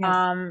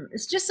 Yes.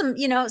 It's just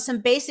some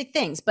basic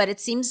things, but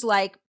it seems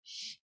like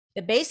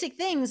the basic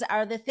things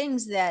are the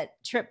things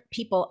that trip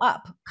people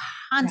up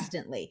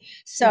constantly. Yeah.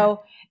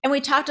 So, and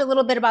we talked a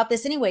little bit about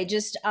this anyway,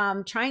 just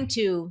trying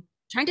to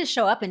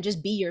show up and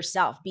just be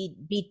yourself, be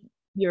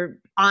your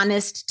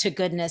honest to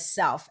goodness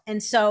self.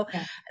 And so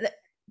the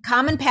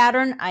common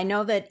pattern, I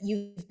know that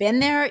you've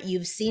been there,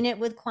 you've seen it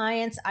with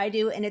clients, I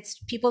do, and it's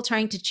people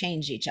trying to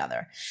change each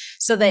other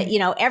so that,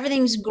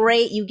 everything's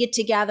great, you get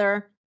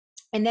together.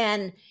 And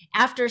then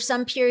after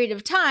some period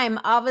of time,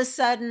 all of a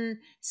sudden,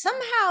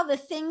 somehow the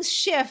things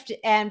shift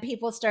and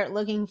people start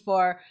looking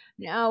for,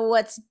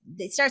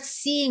 they start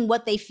seeing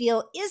what they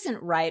feel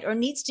isn't right or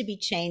needs to be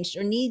changed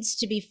or needs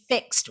to be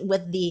fixed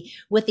with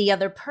the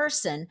other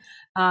person.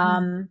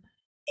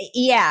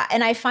 Yeah.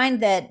 And I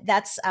find that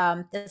that's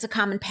a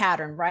common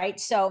pattern, right?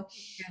 So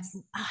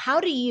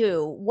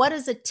what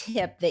is a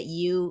tip that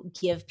you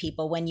give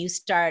people when they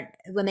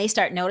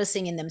start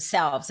noticing in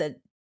themselves that,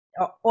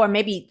 or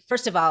maybe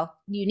first of all,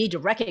 you need to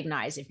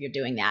recognize if you're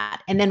doing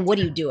that. And then what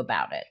do you do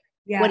about it?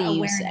 Yeah, what do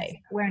you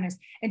say? Awareness.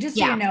 And just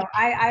so you know,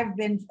 I've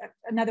been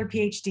another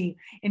PhD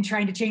in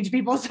trying to change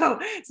people. So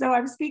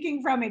I'm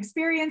speaking from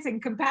experience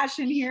and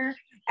compassion here,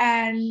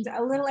 and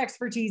a little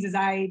expertise as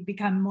I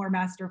become more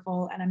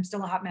masterful. And I'm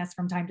still a hot mess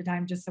from time to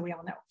time, just so we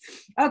all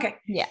know. Okay.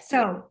 Yeah.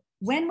 So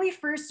when we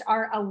first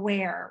are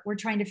aware, we're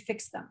trying to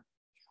fix them.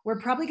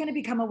 We're probably going to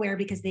become aware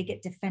because they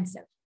get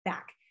defensive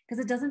back, because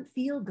it doesn't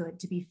feel good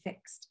to be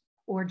fixed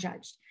or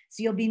judged.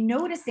 So you'll be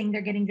noticing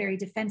they're getting very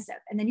defensive,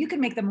 and then you can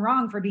make them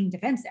wrong for being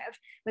defensive,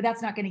 but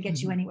that's not going to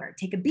get you anywhere.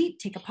 Take a beat,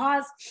 take a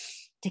pause,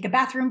 take a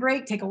bathroom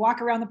break, take a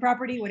walk around the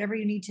property, whatever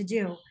you need to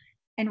do,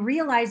 and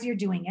realize you're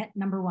doing it.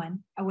 Number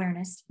one,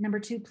 awareness. Number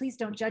two, please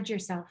don't judge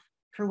yourself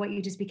for what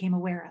you just became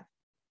aware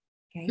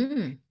of.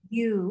 Okay.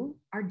 You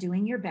are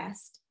doing your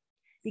best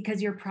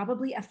because you're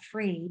probably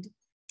afraid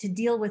to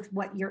deal with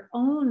what your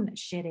own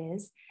shit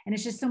is. And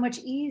it's just so much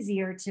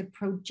easier to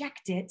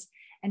project it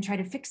and try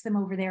to fix them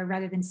over there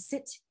rather than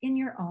sit in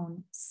your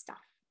own stuff.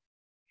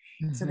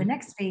 So the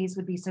next phase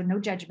would be, so no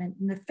judgment.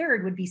 And the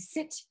third would be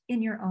sit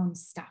in your own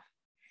stuff,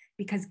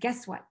 because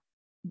guess what?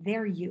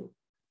 They're you.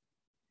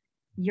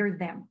 You're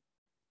them.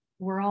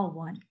 We're all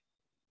one.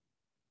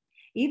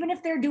 Even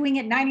if they're doing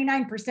it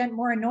 99%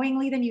 more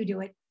annoyingly than you do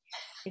it,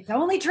 it's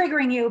only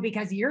triggering you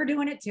because you're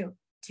doing it too,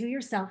 to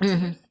yourself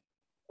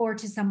or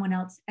to someone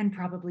else, and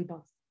probably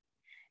both.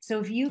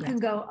 So if you can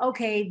go,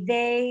 okay,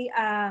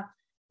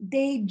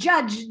 they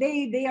judge,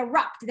 they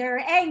erupt, they're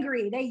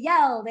angry, they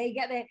yell,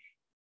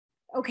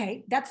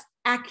 okay, that's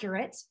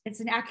accurate. It's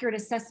an accurate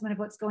assessment of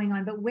what's going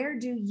on. But where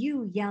do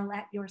you yell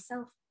at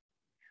yourself?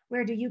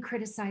 Where do you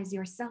criticize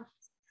yourself?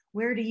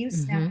 Where do you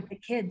snap at the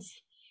kids?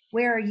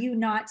 Where are you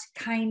not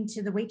kind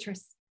to the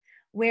waitress?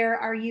 Where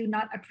are you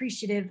not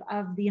appreciative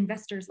of the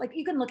investors? Like,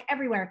 you can look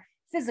everywhere: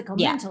 physical,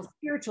 mental,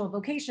 spiritual,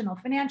 vocational,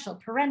 financial,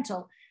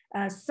 parental,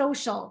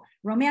 social,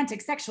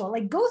 romantic, sexual.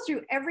 Like, go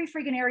through every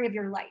freaking area of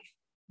your life,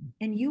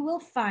 and you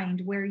will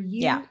find where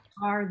you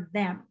are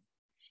them.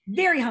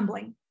 Very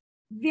humbling.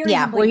 Very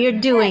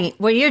humbling.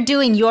 Where you're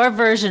doing your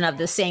version of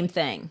the same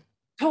thing.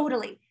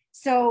 Totally.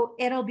 So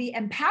it'll be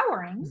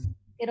empowering.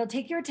 It'll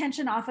take your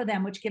attention off of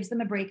them, which gives them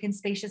a break and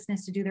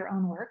spaciousness to do their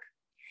own work.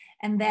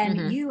 And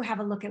then you have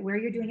a look at where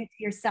you're doing it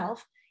to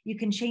yourself. You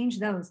can change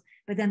those.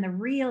 But then the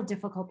real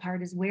difficult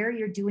part is where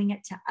you're doing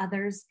it to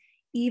others,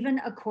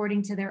 even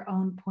according to their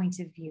own point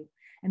of view.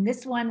 And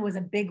this one was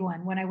a big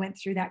one. When I went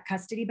through that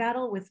custody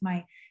battle with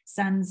my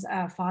son's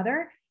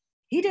father,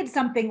 he did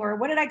something where,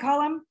 what did I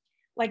call him?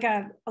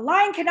 a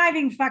lying,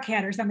 conniving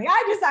fuckhead or something.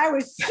 I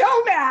was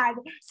so mad,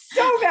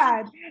 so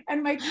mad.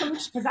 And my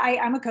coach, because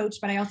I'm a coach,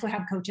 but I also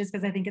have coaches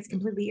because I think it's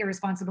completely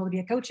irresponsible to be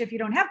a coach if you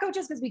don't have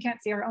coaches, because we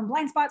can't see our own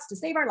blind spots to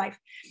save our life.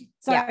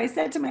 So I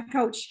said to my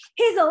coach,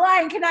 he's a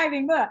lying,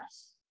 conniving, blah.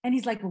 And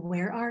he's like, well,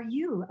 where are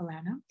you,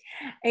 Alana?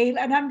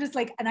 And I'm just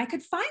like, and I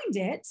could find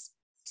it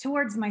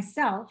towards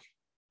myself.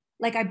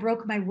 Like I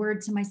broke my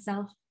word to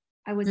myself.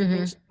 I was a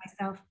bitch to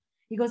myself.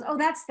 He goes, oh,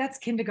 that's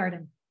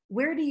kindergarten.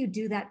 Where do you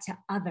do that to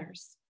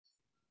others?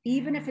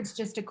 Even if it's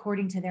just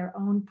according to their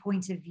own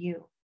point of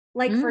view.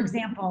 Like, for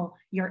example,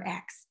 your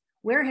ex.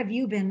 Where have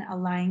you been a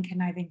lying,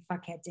 conniving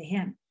fuckhead to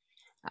him?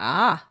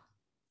 Ah.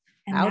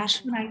 And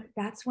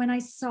that's when I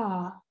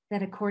saw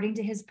that according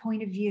to his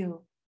point of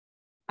view,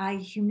 I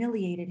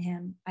humiliated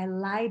him. I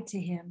lied to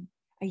him.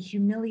 I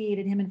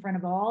humiliated him in front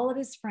of all of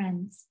his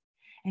friends,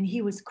 and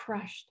he was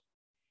crushed.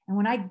 And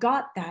when I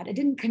got that, I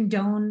didn't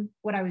condone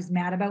what I was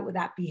mad about with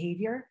that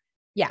behavior.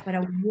 Yeah. But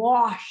a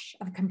wash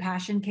of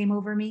compassion came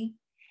over me.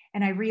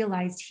 And I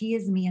realized he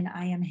is me and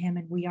I am him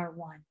and we are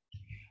one.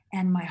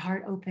 And my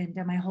heart opened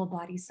and my whole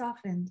body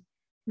softened.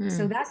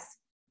 So that's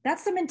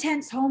some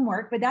intense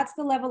homework, but that's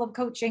the level of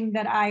coaching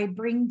that I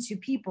bring to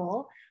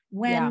people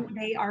when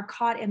they are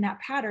caught in that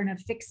pattern of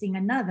fixing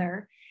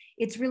another.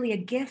 It's really a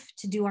gift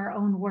to do our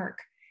own work.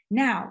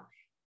 Now,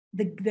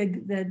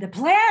 the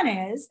plan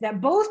is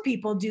that both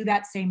people do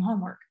that same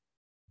homework.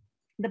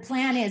 The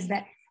plan is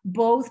that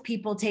both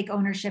people take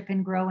ownership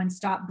and grow and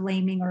stop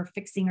blaming or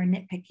fixing or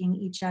nitpicking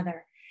each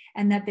other,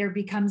 and that there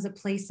becomes a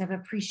place of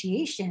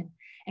appreciation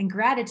and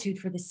gratitude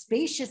for the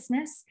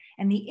spaciousness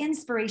and the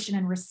inspiration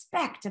and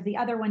respect of the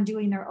other one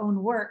doing their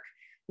own work,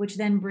 which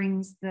then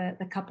brings the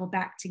couple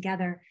back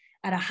together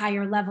at a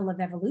higher level of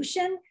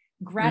evolution,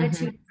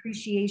 gratitude,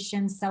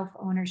 appreciation,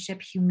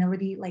 self-ownership,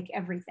 humility, like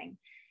everything.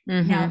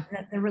 Now,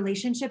 the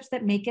relationships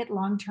that make it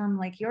long-term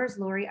like yours,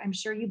 Lori, I'm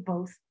sure you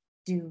both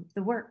do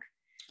the work.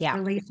 Yeah.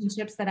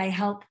 Relationships that I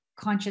help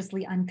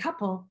consciously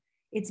uncouple,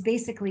 it's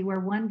basically where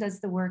one does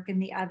the work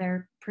and the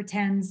other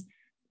pretends,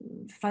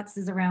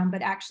 futzes around,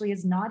 but actually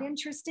is not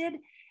interested.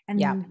 And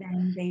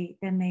then they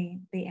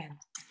end.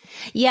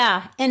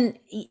 Yeah. And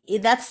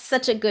that's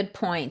such a good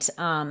point.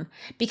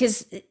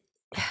 Because a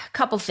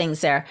couple things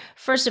there.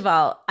 First of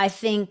all, I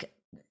think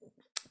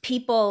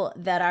people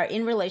that are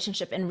in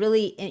relationship and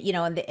really,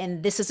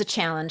 and this is a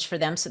challenge for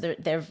them. So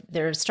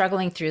they're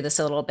struggling through this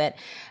a little bit.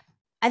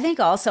 I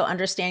think also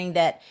understanding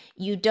that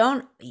you're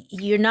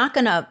not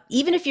going to,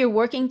 even if you're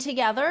working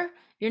together,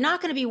 you're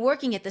not going to be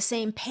working at the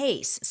same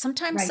pace.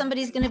 Sometimes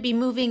somebody's going to be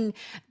moving,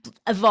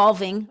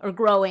 evolving or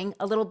growing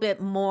a little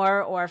bit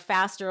more or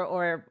faster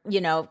or,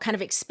 kind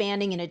of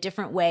expanding in a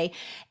different way.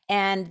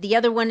 And the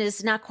other one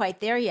is not quite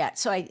there yet.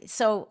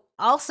 So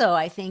also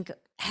I think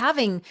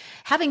having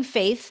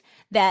faith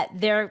that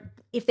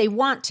if they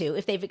want to,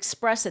 if they've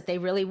expressed that they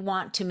really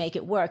want to make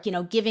it work,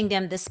 giving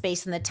them the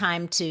space and the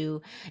time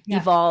to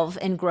evolve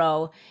and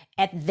grow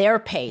at their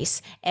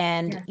pace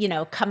and,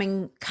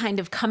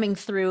 coming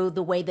through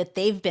the way that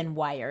they've been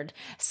wired.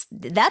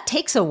 That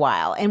takes a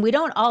while, and we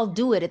don't all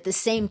do it at the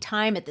same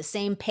time, at the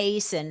same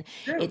pace. And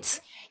it's,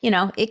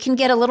 it can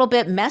get a little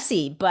bit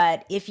messy,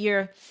 but if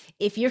you're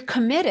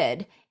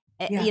committed,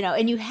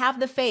 and you have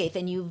the faith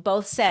and you've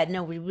both said,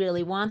 no, we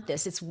really want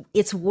this.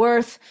 It's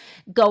worth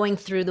going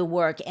through the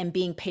work and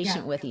being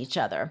patient with each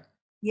other.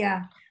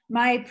 Yeah.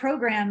 My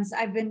programs,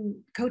 I've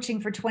been coaching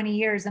for 20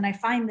 years, and I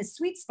find the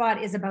sweet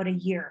spot is about a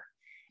year.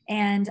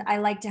 And I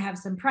like to have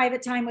some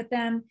private time with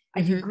them.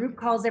 I do group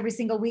calls every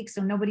single week.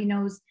 So nobody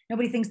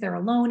thinks they're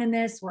alone in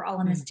this. We're all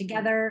in this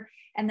together.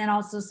 And then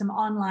also some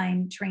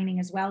online training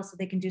as well, so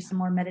they can do some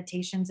more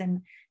meditations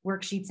and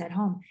worksheets at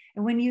home.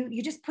 And when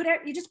you just put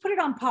it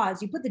on pause,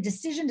 you put the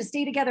decision to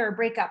stay together or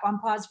break up on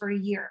pause for a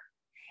year,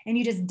 and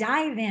you just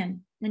dive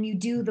in and you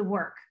do the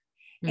work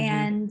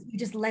and you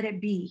just let it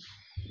be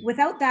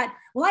without that.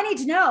 Well, I need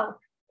to know,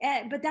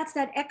 but that's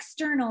that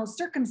external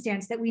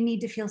circumstance that we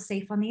need to feel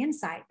safe on the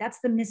inside.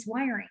 That's the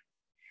miswiring.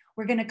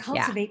 We're going to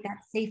cultivate that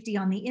safety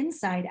on the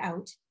inside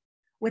out,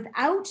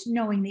 without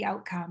knowing the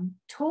outcome,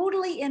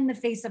 totally in the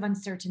face of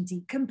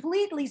uncertainty,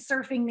 completely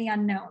surfing the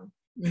unknown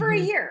for a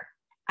year.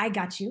 I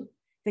got you.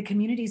 The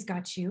community's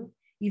got you.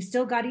 You've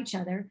still got each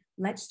other.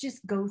 Let's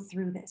just go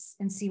through this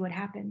and see what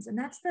happens. And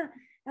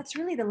that's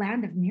really the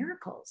land of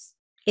miracles.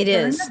 It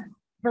is.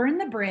 Burn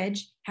the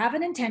bridge, have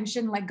an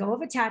intention, let go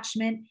of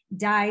attachment,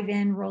 dive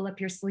in, roll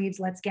up your sleeves.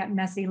 Let's get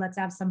messy. Let's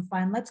have some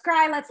fun. Let's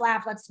cry. Let's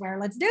laugh. Let's swear.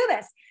 Let's do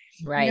this.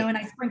 Right. And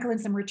I sprinkle in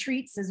some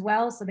retreats as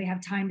well, so they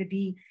have time to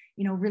be,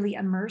 really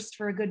immersed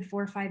for a good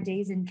 4 or 5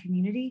 days in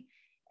community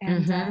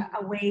and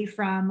away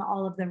from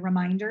all of the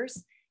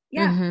reminders.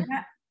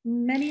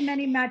 Many,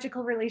 many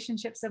magical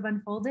relationships have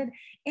unfolded,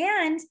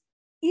 and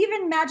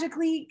even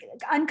magically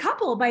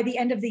uncouple by the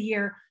end of the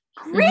year,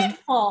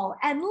 grateful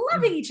and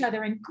loving each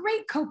other and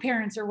great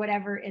co-parents or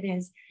whatever it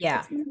is.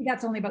 Yeah. Maybe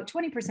that's only about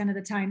 20% of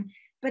the time,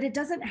 but it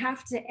doesn't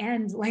have to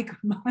end like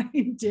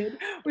mine did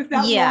with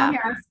that long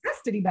ass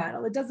custody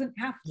battle. It doesn't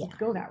have to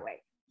go that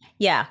way.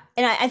 Yeah.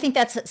 And I think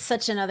that's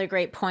such another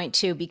great point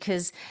too,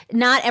 because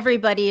not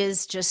everybody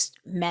is just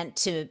meant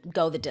to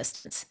go the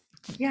distance.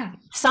 Yeah.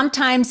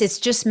 Sometimes it's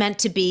just meant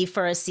to be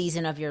for a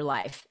season of your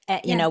life,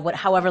 Yes.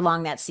 however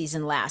long that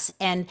season lasts.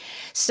 And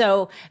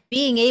so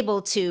being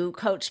able to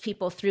coach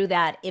people through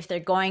that, if they're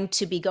going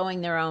to be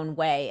going their own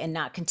way and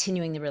not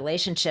continuing the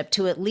relationship,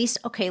 to at least,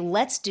 okay,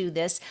 let's do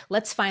this.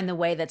 Let's find the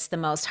way that's the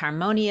most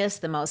harmonious,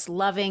 the most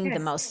loving, the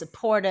Yes. most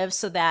supportive,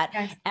 so that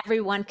Yes.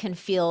 everyone can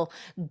feel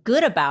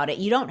good about it.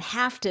 You don't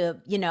have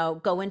to,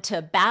 go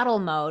into battle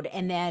mode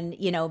and then,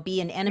 be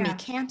in enemy Yeah.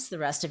 camps the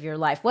rest of your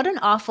life. What an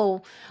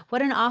awful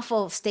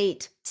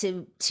state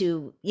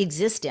to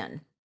exist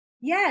in.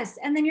 Yes.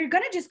 And then you're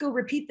going to just go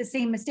repeat the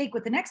same mistake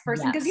with the next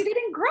person because you Yes.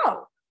 didn't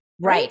grow.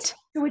 Right. Right.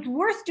 So it's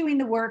worth doing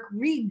the work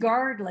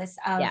regardless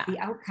of Yeah. the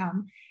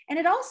outcome. And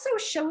it also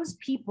shows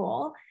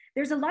people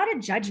there's a lot of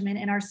judgment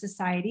in our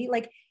society.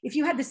 Like if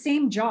you had the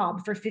same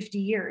job for 50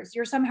 years,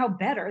 you're somehow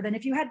better than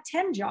if you had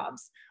 10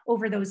 jobs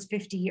over those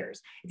 50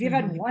 years. If you've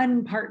had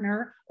one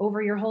partner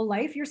over your whole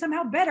life, you're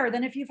somehow better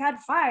than if you've had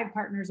 5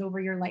 partners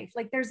over your life.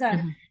 Like there's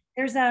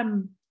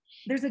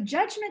there's a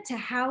judgment to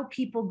how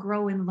people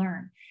grow and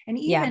learn. And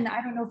Yeah. even,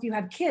 I don't know if you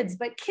have kids,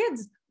 but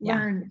kids Yeah.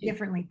 learn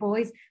differently.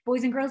 Boys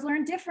and girls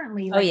learn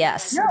differently. Oh, Like,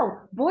 yes. no,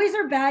 boys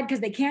are bad because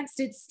they can't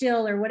sit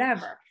still or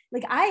whatever.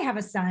 Like I have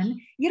a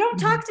son. You don't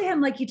talk to him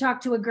like you talk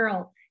to a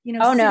girl,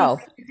 Oh, sitting no.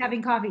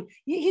 having coffee.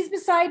 He's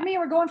beside me.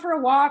 We're going for a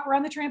walk. We're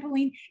on the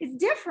trampoline. It's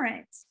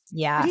different.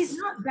 But he's Yes.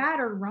 not bad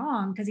or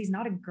wrong because he's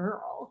not a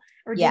girl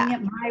or doing Yeah.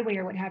 it my way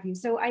or what have you.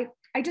 So I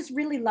just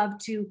really love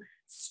to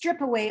strip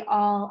away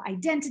all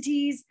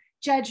identities,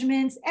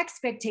 judgments,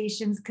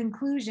 expectations,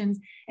 conclusions,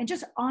 and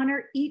just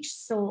honor each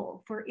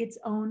soul for its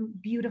own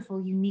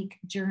beautiful, unique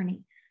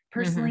journey,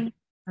 personally,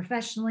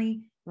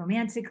 professionally,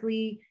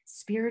 romantically,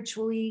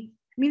 spiritually.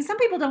 I mean, some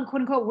people don't,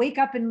 quote unquote, wake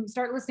up and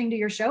start listening to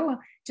your show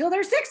till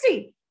they're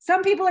 60.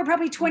 Some people are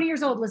probably 20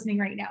 years old listening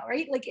right now,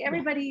 right? Like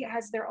everybody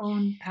has their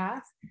own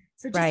path.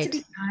 So just to Right.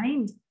 be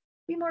kind,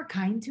 be more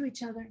kind to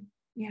each other.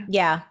 Yeah.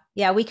 Yeah.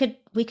 Yeah. We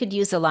could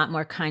use a lot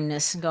more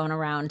kindness going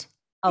around,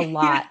 a Yeah.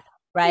 lot,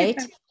 right?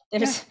 Yeah.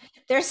 Yeah.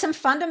 There's some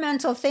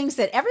fundamental things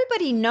that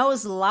everybody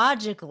knows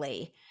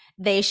logically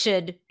they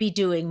should be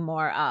doing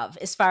more of,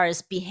 as far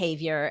as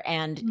behavior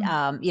and,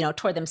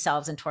 toward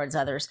themselves and towards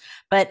others.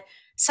 But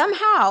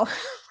somehow,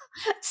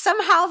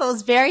 somehow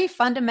those very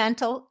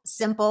fundamental,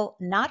 simple,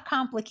 not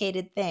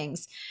complicated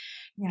things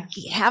Yeah.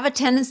 have a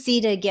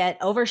tendency to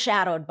get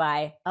overshadowed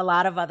by a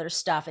lot of other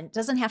stuff. And it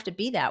doesn't have to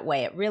be that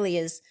way. It really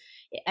is,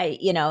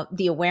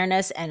 the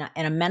awareness and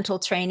a mental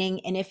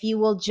training. And if you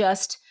will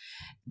just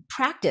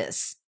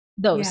practice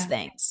those Yeah.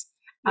 things,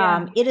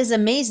 Yeah. it is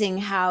amazing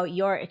how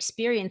your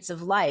experience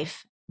of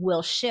life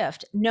will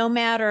shift, no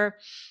matter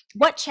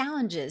what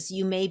challenges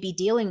you may be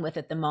dealing with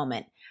at the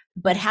moment.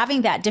 But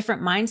having that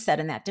different mindset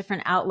and that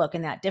different outlook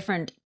and that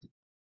different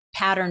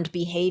patterned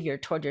behavior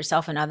toward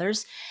yourself and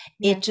others,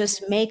 it Yes.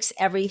 just makes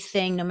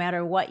everything, no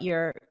matter what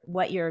your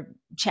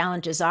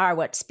challenges are,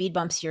 what speed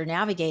bumps you're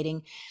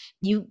navigating,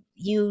 you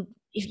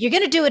if you're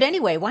going to do it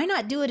anyway, why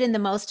not do it in the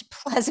most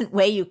pleasant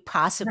way you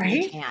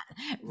possibly Right. can,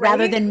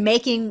 rather Right. than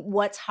making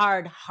what's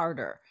hard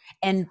harder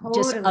and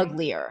just Totally.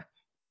 uglier.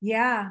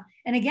 Yeah.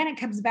 And again, it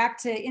comes back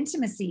to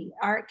intimacy.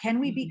 Can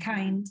we be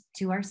kind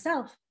to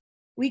ourselves?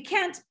 We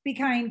can't be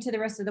kind to the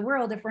rest of the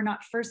world if we're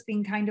not first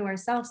being kind to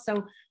ourselves.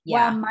 So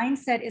while Yeah.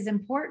 mindset is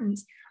important,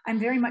 I'm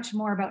very much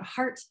more about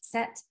heart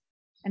set.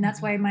 And that's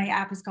why my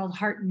app is called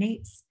Heart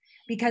Mates,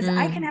 because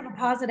I can have a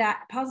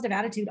positive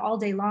attitude all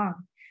day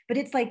long, but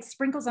it's like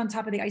sprinkles on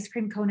top of the ice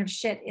cream cone of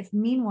shit if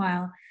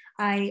meanwhile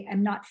I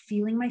am not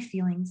feeling my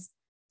feelings,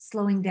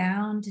 slowing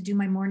down to do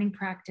my morning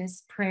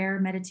practice, prayer,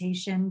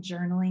 meditation,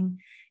 journaling,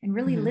 and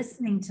really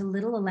listening to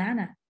little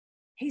Alana.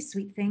 Hey,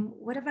 sweet thing,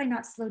 what have I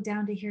not slowed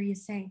down to hear you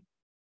say?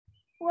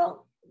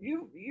 Well,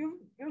 you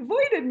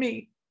avoided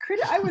me.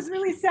 I was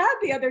really sad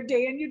the other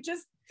day and you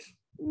just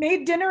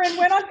made dinner and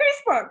went on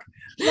Facebook.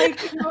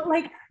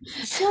 Like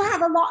she'll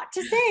have a lot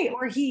to say,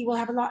 or he will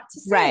have a lot to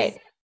say. Right.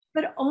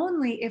 But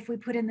only if we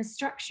put in the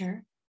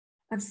structure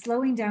of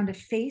slowing down to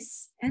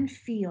face and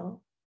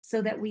feel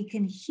so that we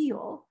can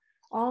heal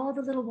all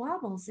the little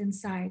wobbles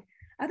inside.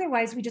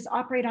 Otherwise, we just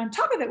operate on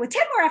top of it with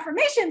 10 more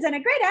affirmations and a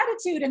great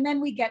attitude. And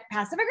then we get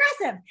passive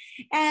aggressive.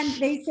 And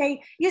they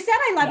say, you said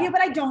I love you,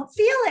 but I don't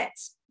feel it.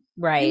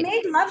 Right. You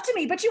made love to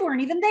me, but you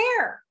weren't even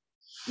there.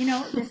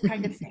 This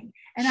kind of thing.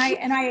 And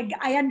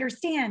I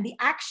understand the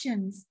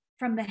actions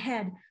from the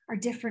head are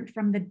different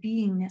from the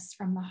beingness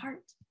from the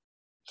heart.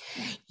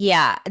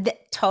 Yeah,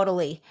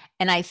 totally.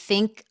 And I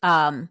think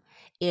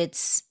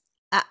it's,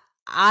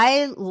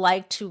 I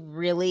like to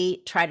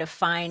really try to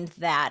find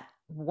that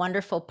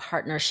wonderful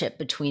partnership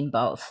between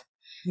both.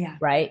 Yeah.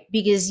 Right.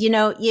 Because,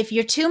 if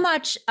you're too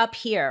much up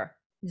here,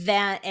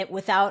 then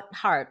without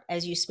heart,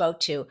 as you spoke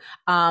to,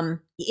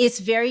 it's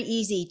very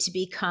easy to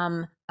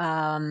become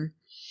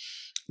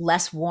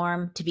less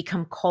warm, to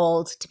become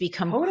cold, to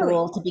become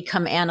cruel, to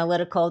become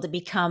analytical, to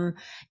become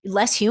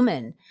less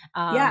human.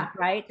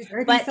 Right.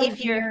 But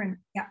if you're,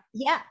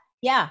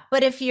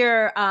 but if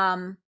you're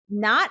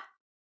not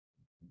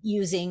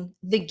using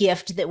the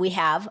gift that we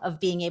have of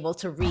being able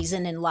to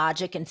reason and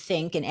logic and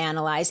think and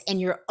analyze, and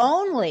you're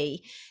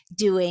only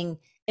doing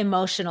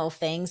emotional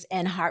things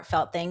and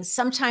heartfelt things,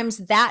 sometimes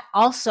that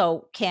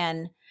also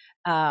can,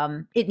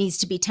 it needs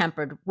to be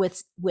tempered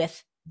with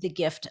the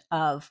gift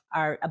of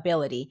our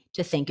ability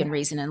to think and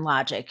reason and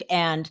logic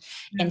and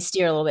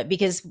steer a little bit,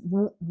 because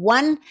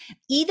one,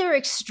 either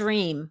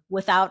extreme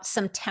without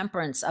some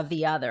temperance of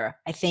the other,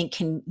 I think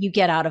you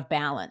get out of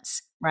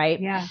balance, right?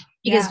 Yeah.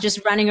 Because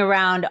just running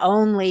around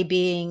only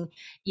being,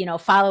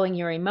 following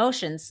your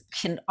emotions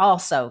can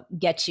also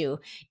get you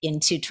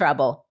into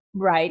trouble.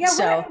 Right. Yeah,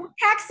 so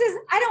taxes,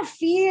 I don't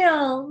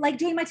feel like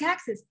doing my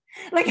taxes.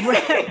 Like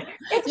right.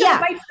 It's going to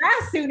bite your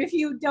ass soon if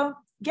you don't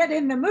get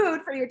in the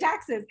mood for your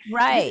taxes.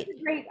 Right. This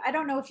is great. I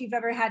don't know if you've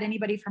ever had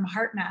anybody from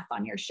HeartMath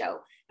on your show,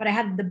 but I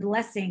had the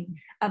blessing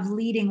of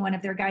leading one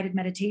of their guided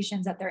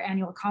meditations at their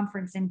annual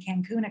conference in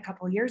Cancun a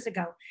couple of years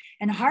ago.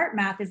 And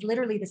HeartMath is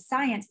literally the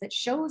science that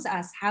shows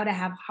us how to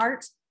have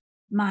heart,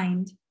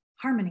 mind,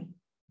 harmony,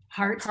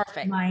 heart,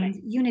 Perfect.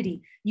 mind,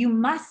 unity. You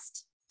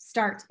must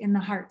start in the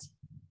heart.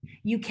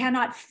 You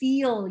cannot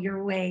feel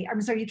your way.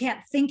 I'm sorry, you can't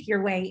think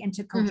your way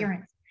into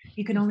coherence.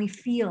 You can only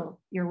feel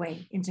your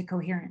way into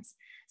coherence.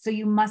 So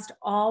you must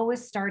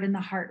always start in the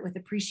heart with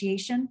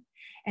appreciation.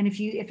 And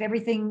if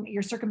everything,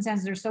 your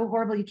circumstances are so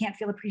horrible, you can't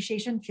feel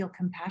appreciation, feel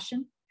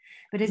compassion.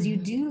 But as you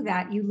do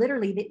that, you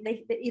literally,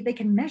 they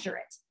can measure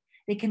it.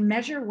 They can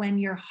measure when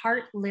your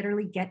heart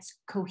literally gets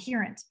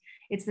coherent.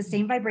 It's the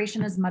same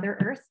vibration as Mother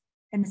Earth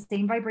and the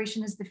same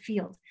vibration as the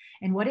field.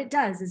 And what it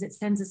does is it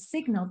sends a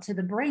signal to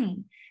the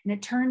brain, and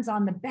it turns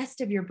on the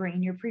best of your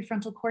brain, your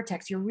prefrontal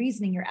cortex, your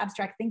reasoning, your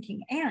abstract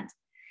thinking, and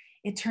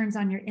it turns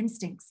on your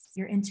instincts,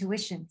 your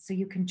intuition, so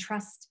you can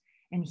trust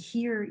and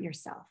hear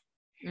yourself.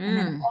 And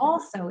then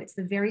also it's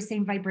the very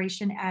same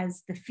vibration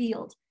as the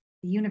field,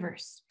 the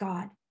universe,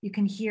 God. You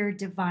can hear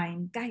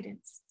divine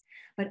guidance,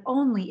 but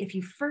only if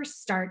you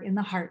first start in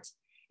the heart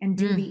and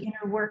do the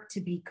inner work to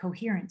be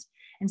coherent.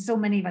 And so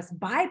many of us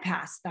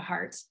bypass the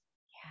heart,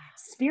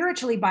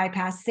 spiritually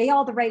bypass, say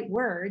all the right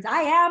words.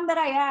 I am that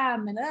I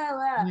am. And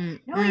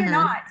no, you're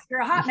not.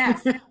 You're a hot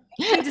mess.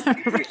 You just do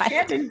your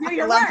shit and do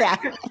your love work,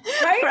 that.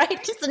 Right?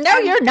 Right. Just, no,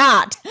 you're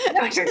not.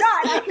 No, you're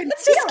not. I can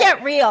Let's just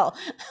get real.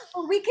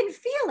 Well, we can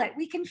feel it.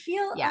 We can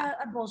feel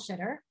a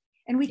bullshitter,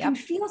 and we can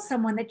feel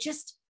someone that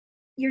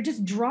you're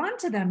just drawn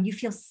to them. You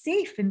feel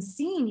safe and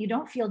seen. You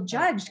don't feel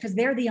judged because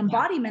they're the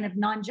embodiment of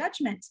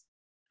non-judgment.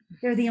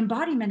 They're the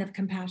embodiment of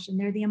compassion.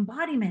 They're the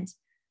embodiment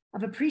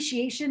of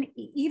appreciation,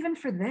 even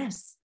for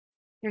this.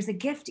 There's a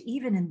gift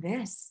even in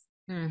this.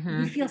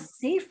 You feel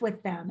safe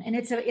with them. And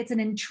it's an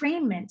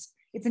entrainment.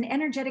 It's an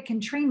energetic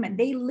entrainment.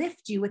 They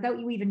lift you without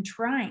you even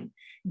trying,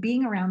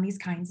 being around these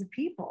kinds of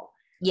people.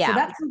 Yeah. So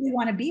that's who we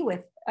want to be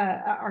with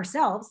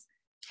ourselves.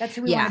 That's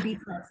who we want to be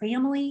for our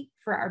family,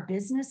 for our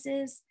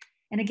businesses.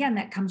 And again,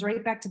 that comes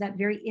right back to that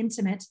very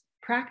intimate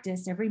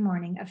practice every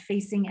morning of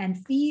facing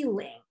and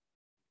feeling,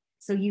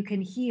 so you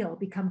can heal,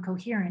 become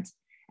coherent.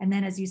 And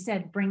then, as you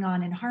said, bring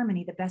on in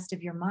harmony the best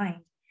of your mind.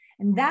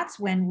 And that's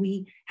when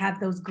we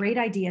have those great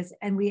ideas,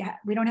 and we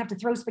don't have to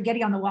throw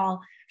spaghetti on the wall,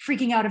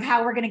 freaking out of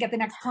how we're going to get the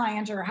next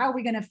client or how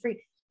we're going to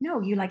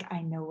No, you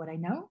I know what I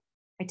know.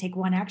 I take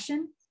one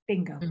action,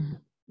 bingo.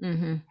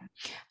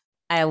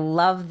 I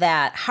love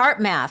that.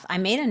 HeartMath. I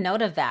made a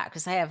note of that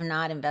because I have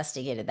not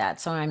investigated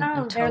that. So I'm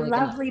totally they're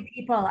lovely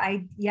people.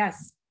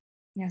 Yes.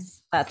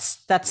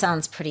 That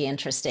sounds pretty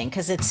interesting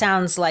because it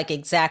sounds like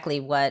exactly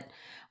what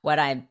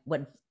I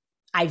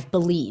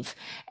believe.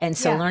 And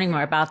so learning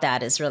more about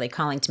that is really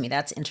calling to me.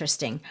 That's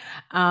interesting.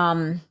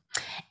 And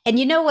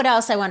you know what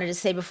else I wanted to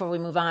say before we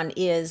move on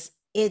is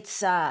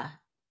it's,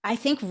 I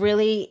think,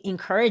 really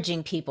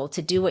encouraging people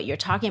to do what you're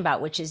talking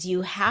about, which is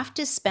you have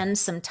to spend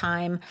some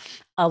time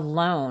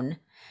alone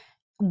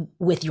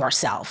with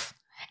yourself.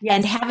 Yes.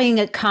 And having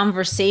a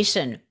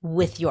conversation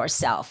with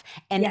yourself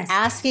and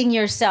asking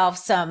yourself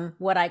some,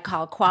 what I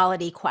call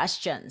quality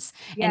questions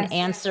and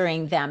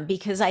answering them.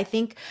 Because I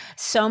think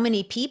so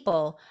many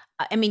people,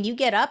 I mean, you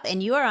get up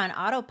and you are on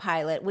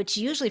autopilot, which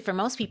usually for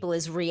most people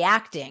is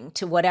reacting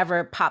to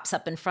whatever pops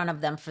up in front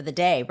of them for the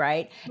day.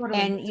 Right.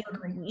 Totally. And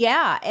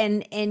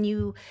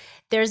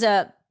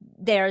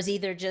there's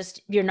either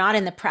just, you're not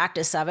in the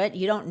practice of it.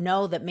 You don't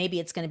know that maybe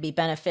it's going to be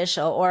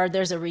beneficial, or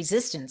there's a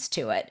resistance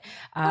to it.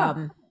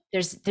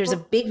 There's a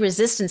big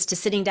resistance to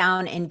sitting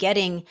down and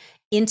getting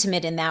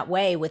intimate in that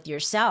way with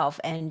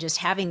yourself and just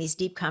having these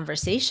deep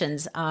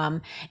conversations.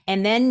 And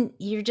then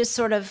you're just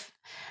sort of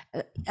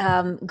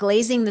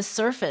glazing the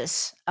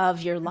surface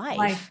of your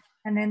life.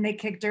 And then they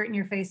kick dirt in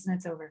your face and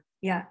it's over.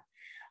 Yeah.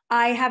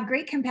 I have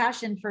great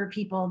compassion for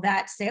people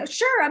that say, oh,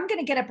 sure, I'm going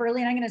to get up early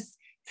and I'm going to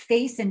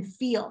face and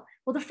feel.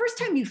 Well, the first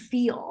time you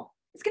feel,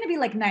 it's going to be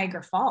like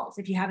Niagara Falls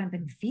if you haven't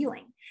been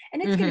feeling.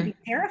 And it's going to be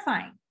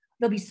terrifying.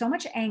 There'll be so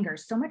much anger,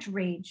 so much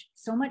rage,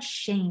 so much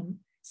shame,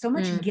 so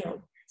much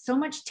guilt, so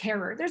much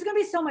terror. There's going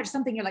to be so much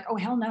something you're like, oh,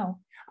 hell no.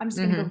 I'm just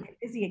going to go get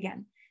busy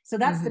again. So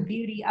that's the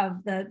beauty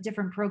of the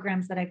different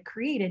programs that I've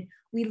created.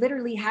 We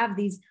literally have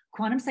these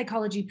quantum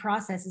psychology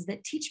processes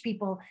that teach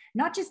people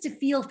not just to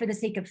feel for the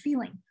sake of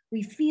feeling.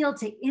 We feel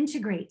to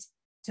integrate,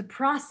 to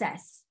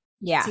process,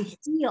 to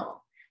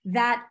heal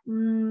that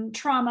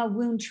trauma,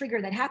 wound,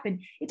 trigger that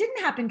happened. It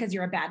didn't happen because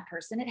you're a bad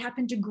person. It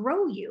happened to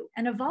grow you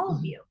and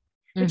evolve you.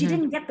 But you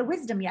didn't get the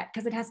wisdom yet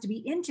because it has to be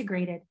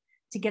integrated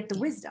to get the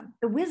wisdom.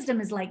 The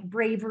wisdom is like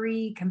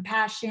bravery,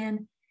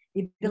 compassion,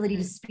 the ability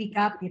to speak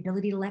up, the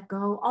ability to let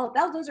go. All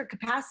those are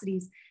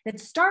capacities that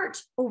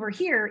start over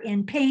here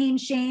in pain,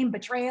 shame,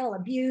 betrayal,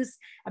 abuse,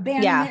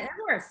 abandonment. That's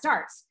where it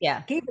starts.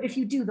 Okay, but if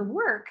you do the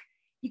work,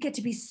 you get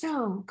to be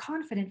so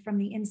confident from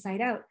the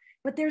inside out.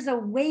 But there's a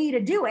way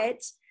to do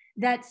it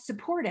that's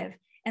supportive.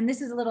 And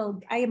this is a little,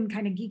 I am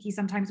kind of geeky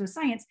sometimes with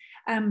science.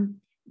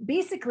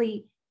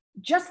 Basically,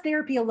 just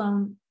therapy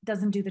alone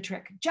doesn't do the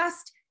trick.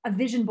 Just a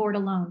vision board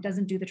alone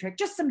doesn't do the trick.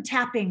 Just some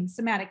tapping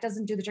somatic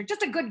doesn't do the trick.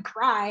 Just a good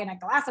cry and a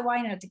glass of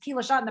wine and a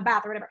tequila shot in the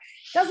bath or whatever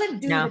doesn't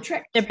do the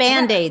trick. They're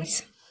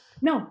Band-Aids.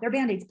 No, they're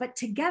Band-Aids. But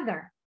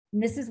together,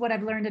 and this is what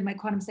I've learned in my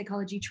quantum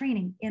psychology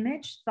training,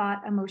 image,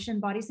 thought,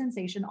 emotion, body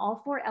sensation,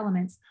 all 4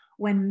 elements,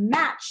 when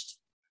matched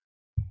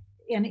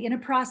in a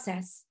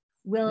process,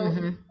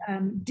 will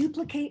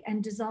duplicate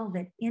and dissolve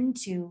it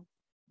into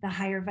the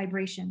higher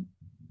vibration.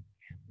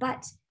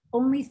 But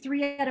only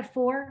 3 out of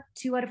 4,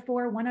 2 out of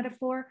 4, 1 out of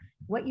 4,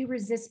 what you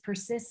resist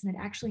persists, and it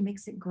actually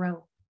makes it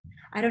grow.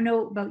 I don't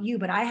know about you,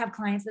 but I have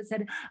clients that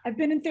said, I've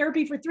been in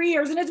therapy for 3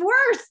 years and it's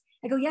worse.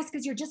 I go, yes,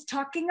 because you're just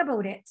talking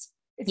about it.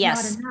 It's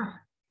not enough.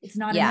 It's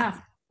not enough.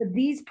 But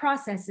these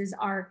processes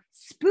are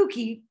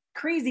spooky,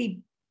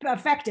 crazy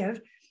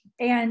effective,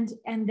 and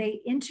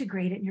they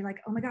integrate it. And you're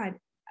like, oh my God,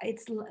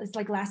 it's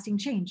like lasting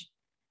change.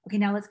 Okay,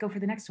 now let's go for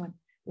the next one.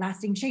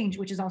 Lasting change,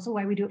 which is also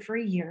why we do it for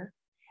a year.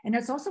 And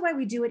that's also why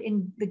we do it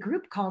in the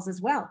group calls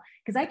as well,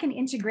 because I can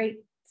integrate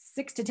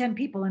 6 to 10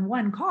 people in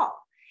one call,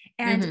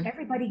 and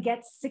everybody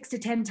gets 6 to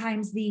 10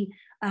 times the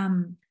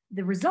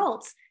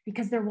results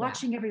because they're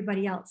watching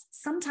everybody else.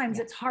 Sometimes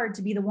it's hard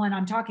to be the one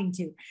I'm talking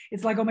to.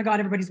 It's like, oh my God,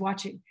 everybody's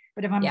watching.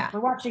 But if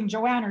we're watching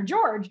Joanne or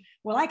George,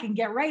 well, I can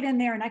get right in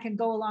there and I can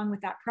go along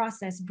with that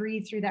process,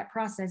 breathe through that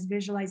process,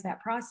 visualize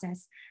that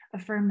process,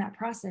 affirm that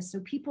process.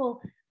 So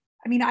people,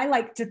 I mean, I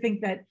like to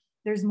think that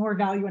there's more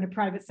value in a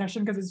private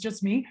session because it's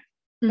just me.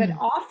 But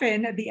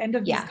often at the end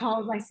of these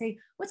calls, I say,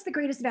 what's the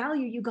greatest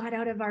value you got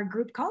out of our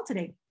group call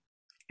today?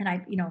 And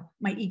I,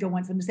 my ego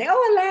wants them to say,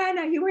 oh,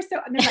 Alana, you were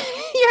so, and they're like,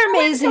 you're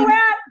amazing.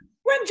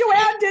 When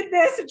Joanne did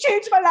this, it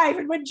changed my life.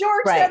 And when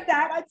George said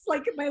that, it's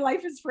like, my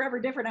life is forever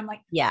different. I'm like,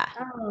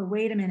 oh,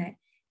 wait a minute.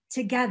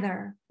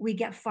 Together, we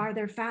get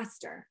farther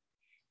faster.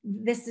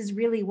 This is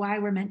really why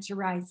we're meant to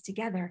rise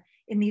together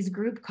in these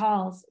group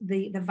calls,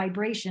 the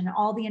vibration,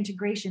 all the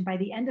integration. By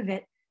the end of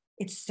it,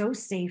 it's so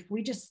safe.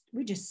 We just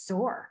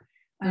soar.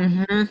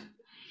 Phenomenal.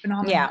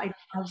 I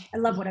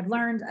love what I've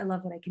learned. I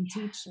love what I can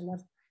teach. I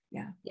love,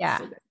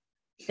 so good.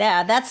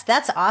 Yeah,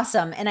 that's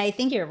awesome. And I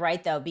think you're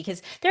right though,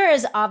 because there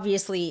is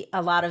obviously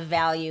a lot of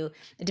value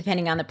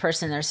depending on the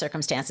person and their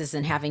circumstances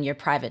in having your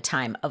private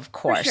time, of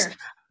course.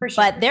 For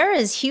sure. But there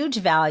is huge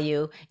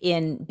value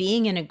in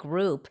being in a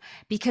group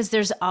because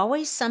there's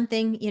always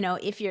something,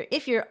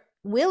 if you're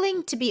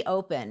willing to be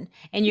open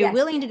and you're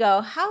willing to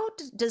go, how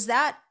does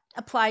that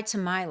apply to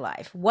my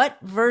life? What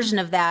version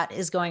of that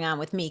is going on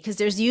with me? Because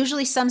there's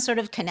usually some sort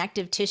of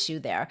connective tissue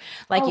there,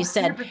 like you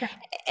said. 100%.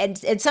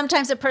 And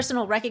sometimes a person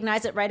will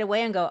recognize it right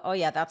away and go, oh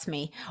yeah, that's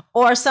me.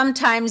 Or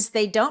sometimes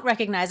they don't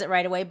recognize it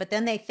right away, but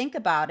then they think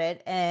about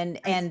it and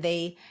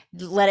they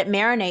let it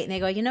marinate and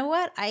they go, you know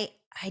what? I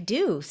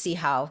do see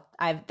how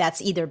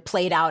that's either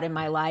played out in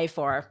my life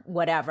or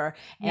whatever.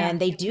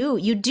 And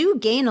you do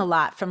gain a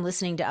lot from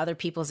listening to other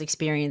people's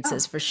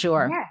experiences for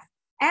sure. Yes.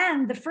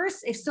 And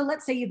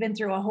let's say you've been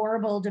through a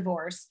horrible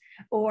divorce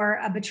or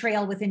a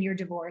betrayal within your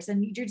divorce,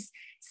 and you're just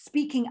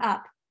speaking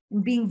up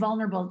and being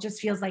vulnerable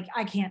just feels like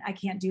I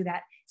can't do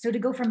that. So to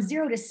go from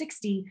 0 to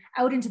 60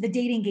 out into the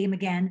dating game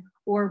again,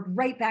 or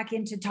right back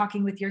into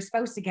talking with your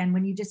spouse again,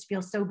 when you just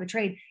feel so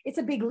betrayed, it's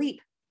a big leap.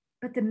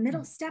 But the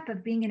middle step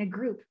of being in a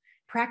group,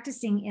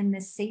 practicing in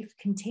this safe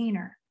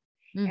container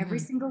every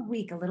single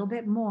week, a little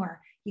bit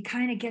more, you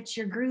kind of get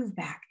your groove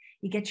back.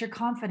 You get your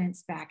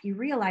confidence back. You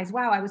realize,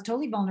 wow, I was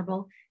totally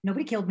vulnerable.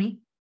 Nobody killed me.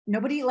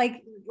 Nobody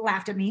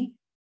laughed at me.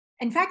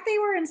 In fact, they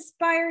were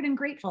inspired and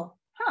grateful.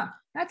 Huh,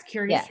 that's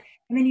curious. Yeah.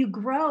 And then you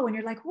grow and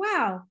you're like,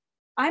 wow,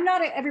 I'm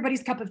not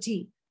everybody's cup of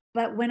tea.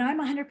 But when I'm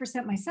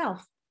 100%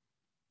 myself,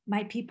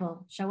 my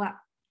people show up.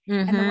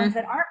 And the ones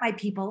that aren't my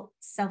people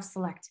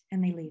self-select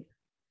and they leave.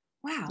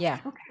 Wow. Yeah.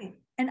 Okay.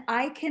 And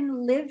I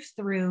can live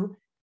through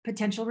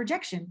potential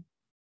rejection.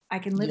 I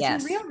can live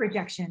through real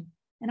rejection.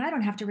 And I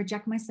don't have to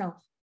reject myself.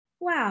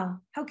 Wow,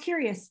 how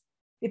curious.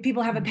 If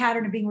people have a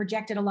pattern of being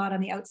rejected a lot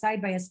on the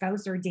outside by a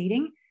spouse or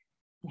dating,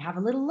 have a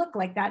little look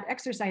like that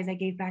exercise I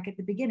gave back at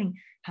the beginning.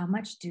 How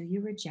much do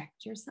you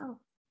reject yourself?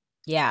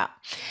 Yeah.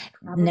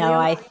 No,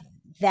 I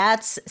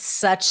That's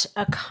such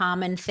a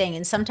common thing.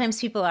 And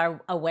sometimes people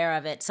are aware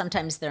of it.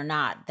 Sometimes they're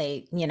not.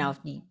 They, you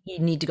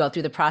need to go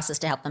through the process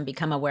to help them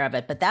become aware of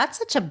it. But that's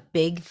such a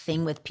big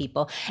thing with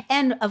people.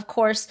 And of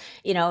course,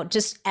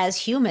 just as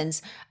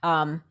humans,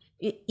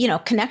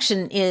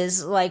 connection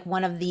is like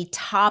one of the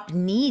top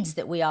needs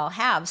that we all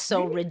have.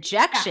 So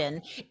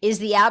rejection is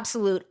the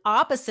absolute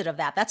opposite of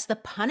that. That's the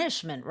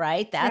punishment,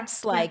 right?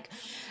 That's like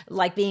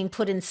being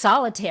put in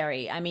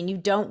solitary. I mean, you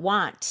don't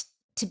want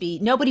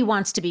nobody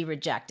wants to be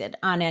rejected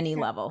on any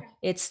level.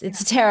 It's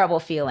a terrible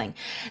feeling.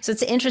 So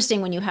it's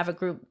interesting when you have a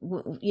group,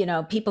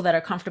 people that are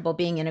comfortable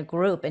being in a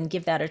group and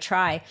give that a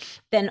try.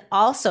 Then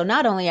also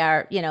not only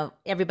are,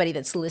 everybody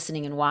that's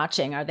listening and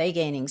watching, are they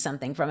gaining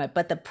something from it,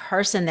 but the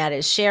person that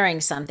is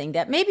sharing something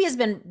that maybe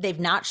they've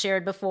not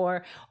shared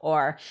before,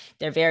 or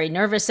they're very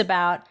nervous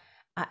about.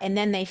 And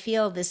then they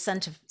feel this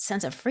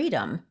sense of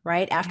freedom,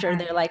 right? After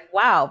they're like,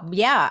 wow,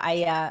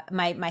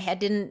 my head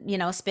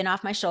didn't, spin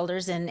off my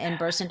shoulders and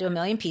burst into a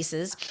million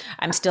pieces.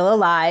 I'm still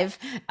alive.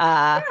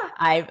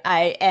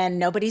 And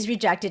nobody's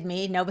rejected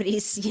me.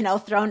 Nobody's,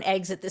 thrown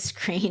eggs at the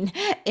screen.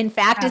 In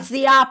fact, it's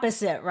the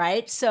opposite,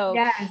 right? So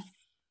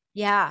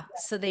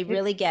so they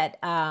really get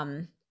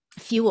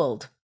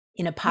fueled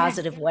in a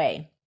positive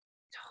way.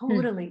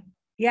 Totally.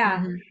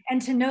 Yeah.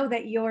 And to know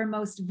that your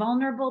most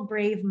vulnerable,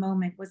 brave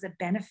moment was a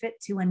benefit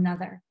to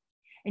another.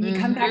 And you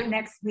come back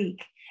next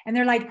week and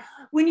they're like,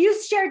 when you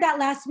shared that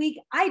last week,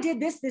 I did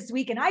this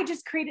week and I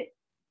just created,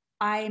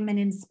 I'm an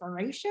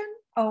inspiration.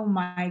 Oh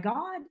my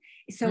God.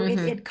 So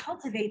it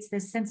cultivates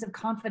this sense of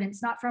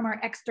confidence, not from our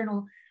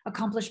external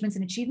accomplishments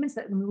and achievements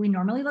that we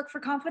normally look for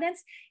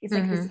confidence. It's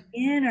like this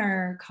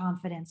inner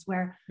confidence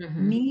where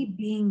me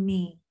being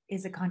me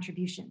is a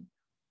contribution.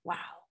 Wow.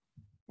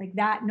 Like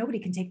that, nobody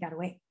can take that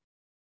away.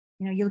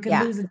 You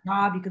can lose a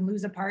job, you can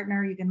lose a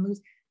partner,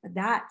 but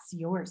that's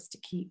yours to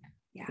keep.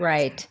 Yeah.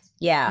 Right.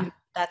 Yeah.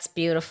 That's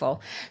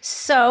beautiful.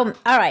 So,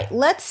 all right,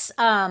 let's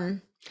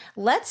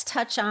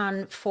touch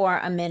on for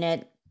a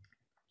minute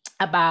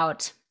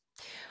about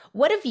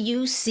what have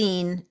you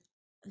seen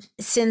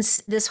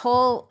since this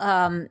whole,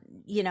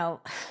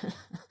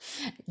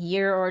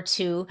 year or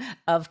two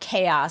of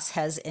chaos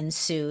has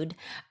ensued.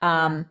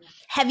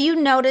 Have you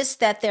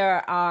noticed that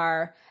there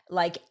are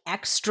like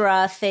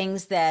extra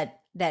things that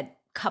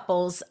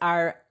couples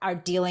are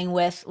dealing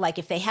with? Like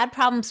if they had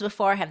problems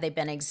before, have they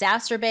been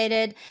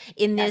exacerbated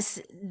in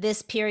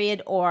this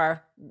period?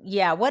 Or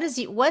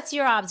what's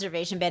your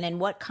observation been,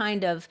 and what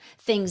kind of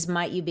things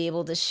might you be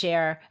able to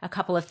share? A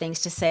couple of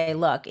things to say,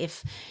 look,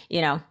 if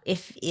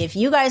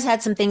you guys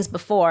had some things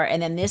before and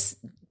then this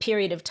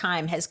period of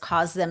time has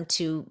caused them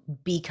to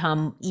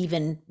become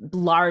even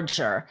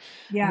larger,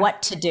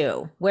 what to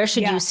do? Where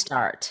should you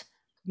start?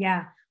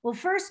 Yeah. Well,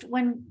 first,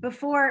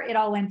 before it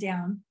all went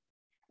down,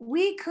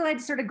 we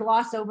could sort of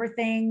gloss over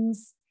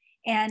things.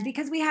 And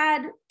because we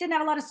didn't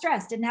have a lot of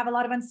stress, didn't have a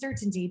lot of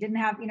uncertainty, didn't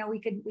have,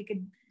 we could,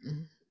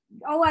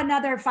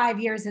 another 5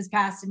 years has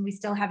passed and we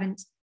still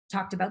haven't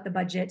talked about the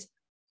budget.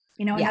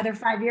 Another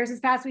 5 years has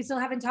passed. We still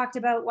haven't talked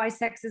about why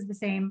sex is the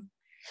same.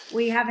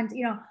 We haven't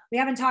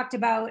talked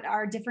about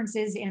our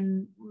differences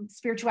in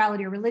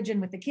spirituality or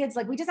religion with the kids.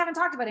 Like we just haven't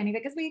talked about any of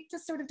it because we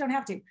just sort of don't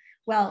have to.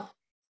 Well,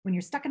 when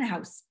you're stuck in a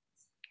house,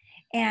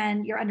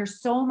 and you're under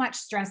so much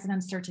stress and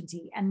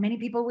uncertainty, and many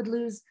people would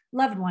lose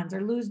loved ones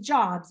or lose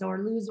jobs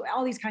or lose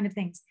all these kind of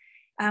things.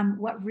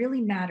 What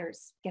really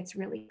matters gets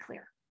really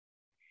clear.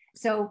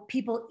 So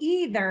people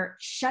either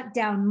shut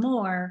down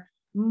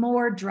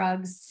more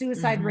drugs,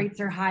 suicide rates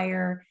are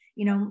higher,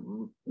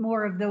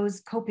 more of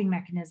those coping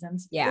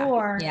mechanisms,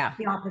 or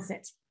the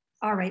opposite.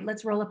 All right,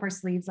 let's roll up our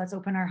sleeves. Let's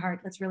open our heart.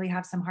 Let's really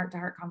have some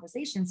heart-to-heart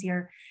conversations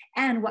here.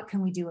 And what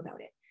can we do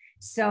about it?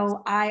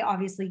 So I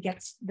obviously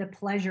get the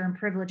pleasure and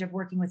privilege of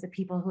working with the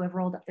people who have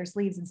rolled up their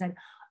sleeves and said,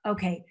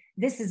 okay,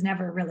 this has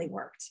never really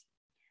worked.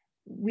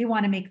 We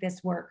want to make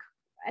this work.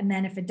 And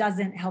then if it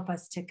doesn't, help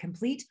us to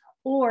complete,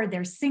 or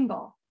they're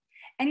single.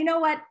 And you know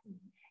what?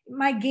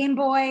 My Game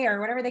Boy or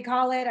whatever they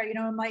call it,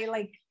 or, my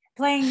like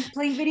playing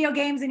video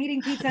games and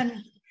eating pizza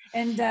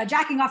and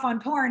jacking off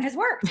on porn has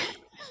worked.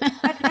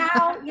 But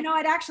now,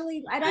 I'd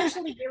actually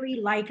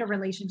really like a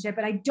relationship,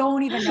 but I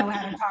don't even know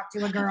how to talk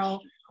to a girl.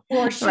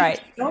 Or she's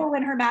so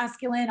in her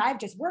masculine. I've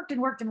just worked and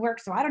worked and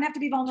worked, so I don't have to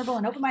be vulnerable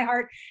and open my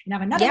heart and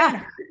have another man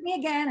hurt me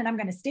again. And I'm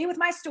going to stay with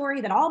my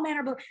story that all men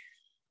are.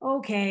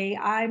 Okay,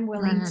 I'm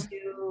willing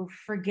to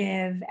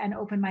forgive and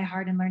open my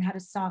heart and learn how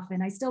to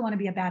soften. I still want to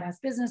be a badass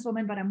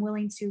businesswoman, but I'm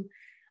willing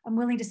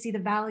to see the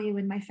value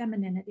in my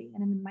femininity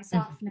and in my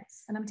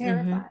softness. And I'm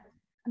terrified.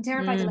 I'm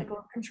terrified to let go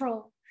of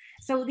control.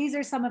 So these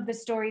are some of the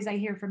stories I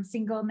hear from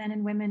single men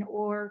and women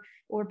or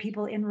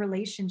people in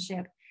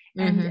relationship.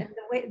 And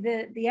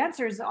the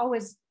answer is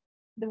always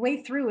the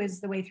way through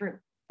is the way through.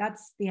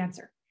 That's the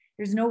answer.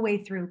 There's no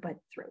way through but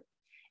through.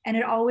 And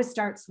it always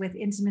starts with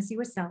intimacy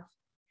with self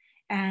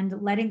and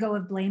letting go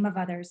of blame of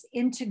others,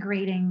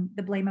 integrating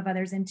the blame of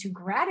others into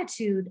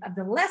gratitude of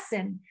the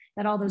lesson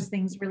that all those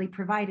things really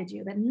provided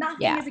you, that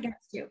nothing is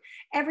against you.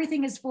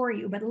 Everything is for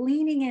you, but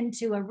leaning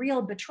into a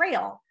real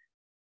betrayal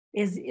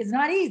is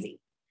not easy.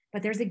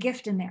 but there's a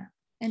gift in there.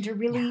 And to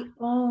really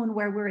own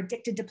where we're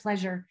addicted to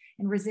pleasure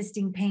and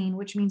resisting pain,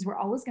 which means we're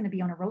always going to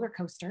be on a roller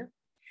coaster,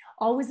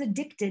 always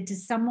addicted to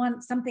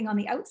something on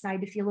the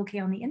outside to feel okay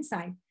on the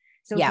inside.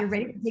 So if you're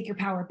ready to take your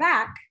power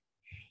back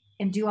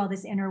and do all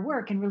this inner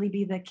work and really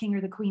be the king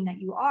or the queen that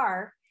you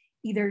are,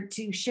 either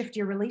to shift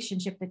your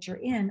relationship that you're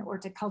in or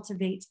to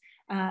cultivate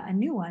a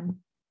new one,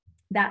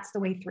 that's the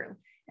way through.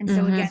 And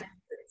so again,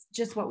 it's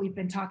just what we've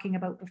been talking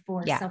about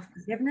before,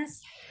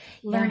 self-forgiveness,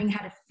 learning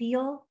how to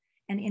feel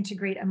and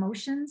integrate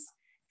emotions,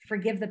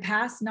 forgive the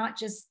past, not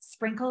just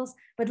sprinkles,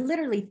 but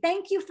literally,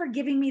 thank you for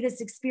giving me this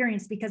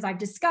experience because I've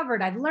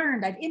discovered, I've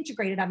learned, I've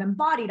integrated, I've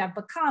embodied, I've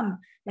become,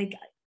 like,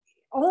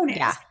 own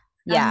it.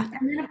 And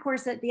then of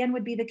course, at the end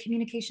would be the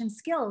communication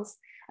skills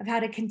of how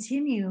to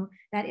continue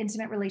that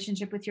intimate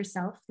relationship with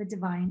yourself, the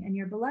divine, and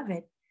your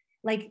beloved.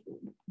 Like,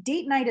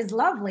 date night is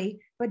lovely,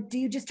 but do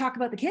you just talk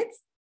about the kids?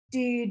 Do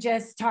you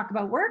just talk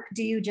about work?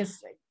 Do you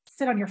just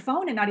sit on your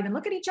phone and not even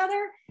look at each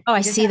other? Oh,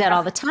 I see that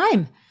all the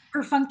time.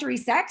 Perfunctory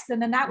sex,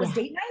 and then that was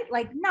date night.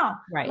 Like, no,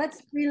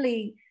 let's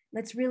really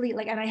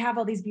like, and I have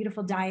all these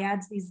beautiful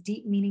dyads, these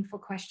deep, meaningful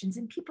questions.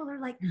 And people are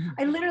like,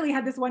 I literally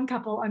had this one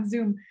couple on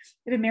Zoom.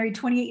 They've been married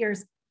 28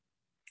 years.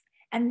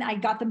 And I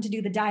got them to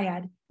do the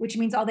dyad, which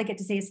means all they get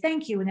to say is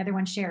thank you. And the other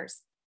one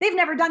shares. They've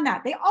never done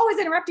that. They always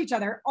interrupt each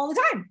other all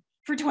the time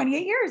for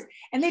 28 years.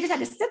 And they just had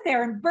to sit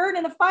there and burn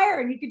in the fire.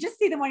 And you could just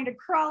see them wanting to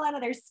crawl out of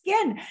their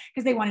skin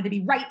because they wanted to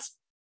be right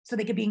so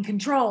they could be in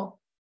control.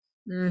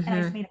 And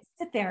I just made them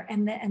sit there.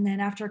 And then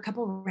after a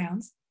couple of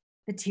rounds,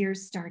 the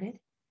tears started.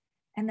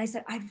 And they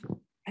said,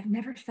 I've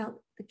never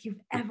felt like you've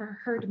ever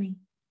heard me,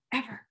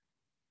 ever,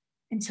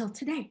 until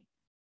today.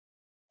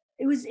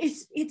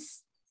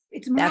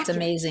 It's miraculous. That's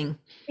amazing.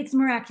 It's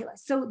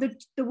miraculous. So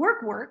the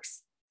work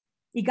works.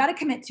 You got to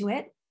commit to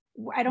it.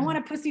 I don't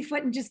want to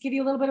pussyfoot and just give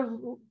you a little bit of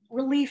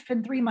relief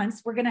in 3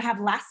 months. We're going to have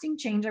lasting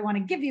change. I want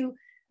to give you,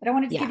 but I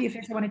wanted to give you a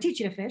fish. I want to teach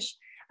you to fish.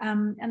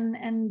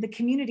 And the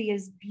community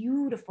is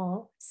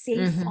beautiful,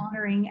 safe,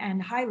 honoring,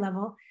 and high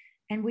level.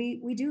 And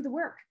we do the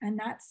work, and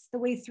that's the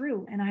way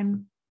through. And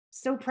I'm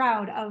so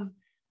proud of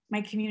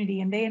my community,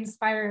 and they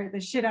inspire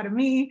the shit out of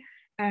me.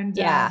 And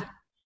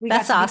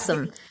that's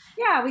awesome.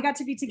 We got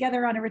to be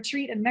together on a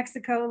retreat in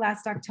Mexico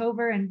last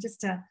October, and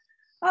just to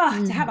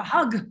have a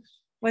hug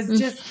was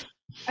just,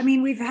 I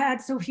mean, we've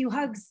had so few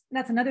hugs.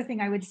 That's another thing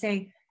I would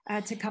say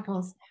to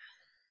couples.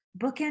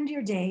 Bookend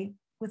your day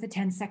with a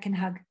 10-second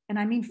hug. And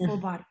I mean full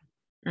body.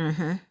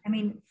 I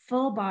mean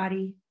full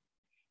body,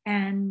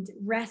 and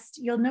rest.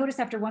 You'll notice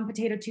after 1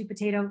 potato, 2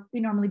 potato, we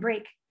normally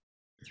break.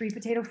 3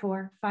 potato,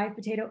 4, 5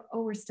 potato.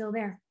 Oh, we're still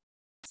there.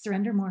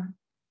 Surrender more.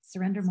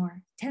 Surrender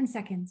more. 10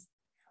 seconds.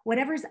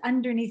 Whatever's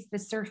underneath the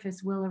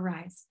surface will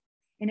arise.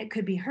 And it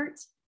could be hurt.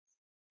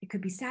 It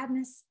could be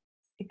sadness.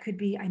 It could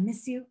be I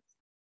miss you.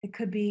 It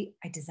could be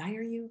I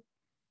desire you.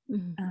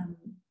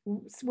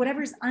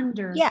 Whatever's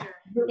under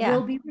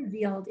will be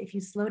revealed if you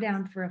slow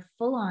down for a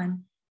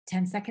full-on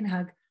 10-second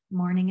hug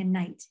morning and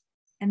night.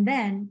 And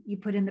then you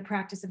put in the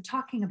practice of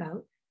talking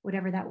about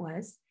whatever that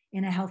was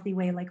in a healthy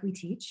way, like we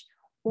teach.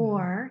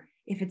 Or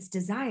if it's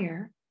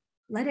desire,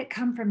 let it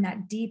come from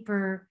that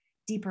deeper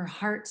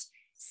heart,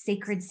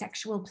 sacred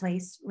sexual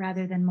place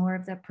rather than more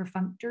of the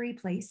perfunctory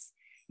place.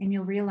 And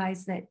you'll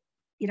realize that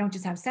you don't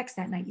just have sex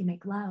that night, you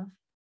make love.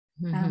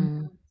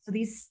 So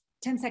these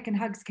 10-second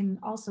hugs can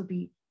also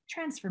be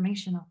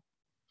transformational.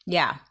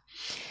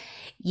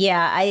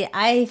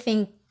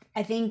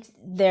 I think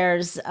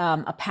there's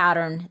a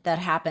pattern that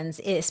happens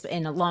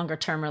in a longer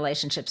term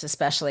relationships,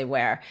 especially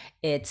where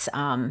it's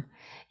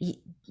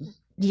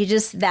you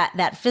just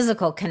that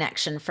physical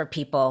connection for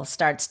people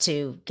starts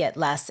to get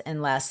less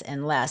and less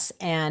and less.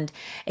 And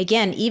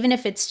again, even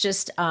if it's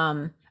just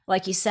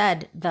like you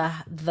said,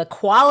 the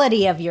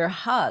quality of your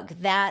hug,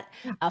 that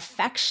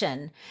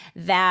affection,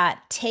 that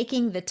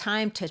taking the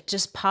time to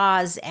just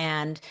pause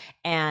and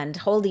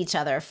hold each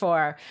other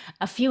for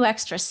a few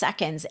extra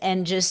seconds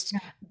and just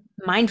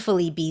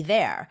mindfully be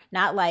there.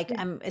 Not like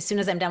as soon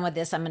as I'm done with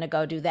this, I'm going to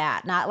go do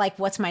that. Not like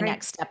what's my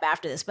next step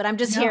after this, but I'm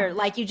just here.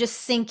 Like you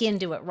just sink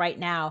into it right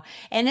now.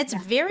 And it's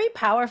very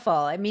powerful.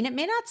 I mean, it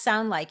may not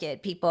sound like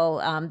it, people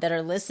that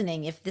are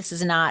listening, if this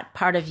is not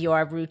part of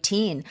your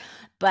routine,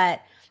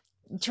 but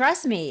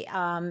trust me,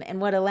 and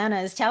what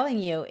Elena is telling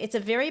you, it's a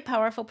very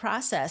powerful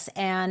process,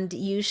 and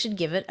you should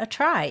give it a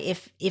try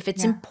if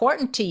it's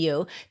important to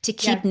you to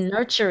keep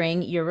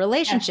nurturing your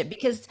relationship.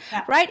 Because,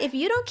 right, if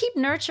you don't keep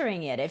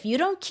nurturing it, if you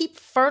don't keep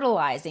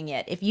fertilizing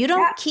it, if you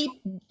don't keep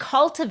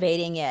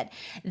cultivating it,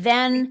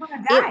 then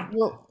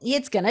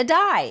it's gonna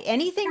die.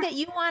 Anything that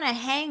you want to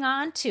hang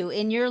on to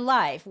in your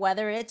life,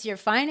 whether it's your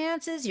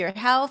finances, your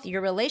health, your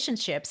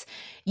relationships,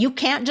 you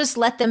can't just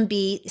let them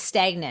be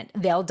stagnant.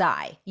 They'll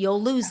die. You'll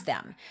lose them.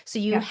 So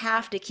you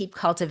have to keep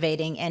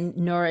cultivating and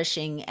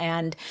nourishing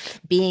and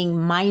being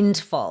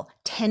mindful,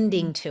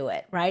 tending to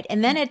it, right?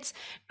 And then it's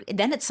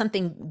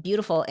something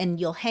beautiful, and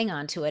you'll hang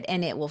on to it,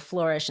 and it will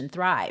flourish and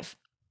thrive.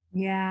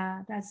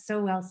 Yeah, that's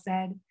so well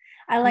said.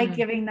 I like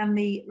giving them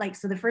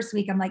so the first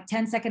week I'm like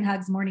 10-second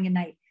hugs morning and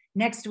night.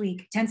 Next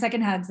week,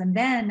 10-second hugs, and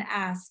then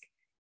ask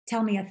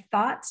tell me a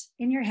thought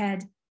in your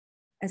head,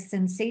 a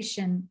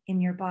sensation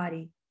in your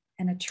body,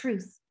 and a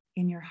truth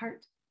in your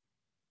heart.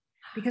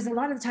 Because a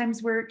lot of the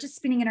times we're just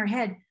spinning in our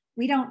head.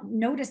 We don't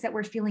notice that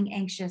we're feeling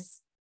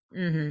anxious.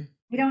 Mm-hmm.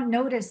 We don't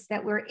notice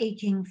that we're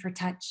aching for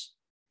touch.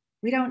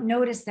 We don't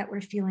notice that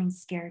we're feeling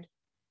scared.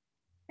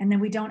 And then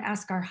we don't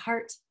ask our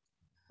heart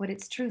what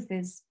its truth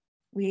is.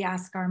 We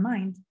ask our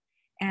mind.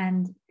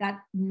 And that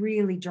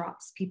really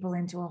drops people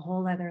into a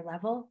whole other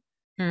level.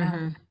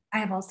 Mm-hmm. I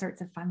have all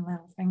sorts of fun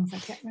little things I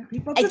get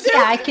people to do.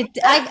 Yeah,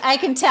 I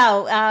can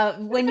tell.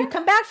 When you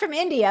come back from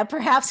India,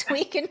 perhaps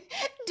we can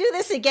do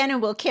this again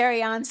and we'll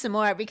carry on some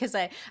more, because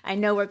I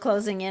know we're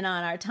closing in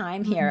on our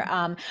time here.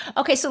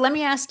 Okay, so let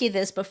me ask you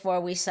this before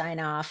we sign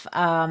off.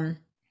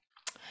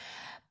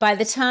 By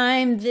the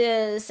time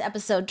this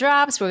episode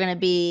drops, we're going to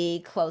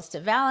be close to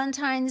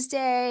Valentine's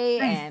Day,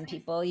 and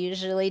people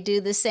usually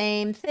do the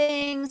same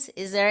things.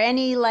 Is there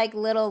any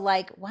little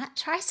what?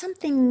 Try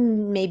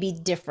something maybe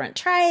different.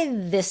 Try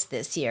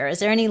this year. Is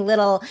there any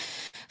little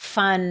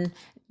fun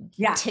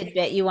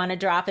tidbit you want to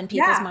drop in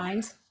people's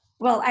minds?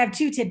 Well, I have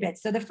two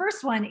tidbits. So the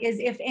first one is,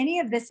 if any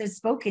of this has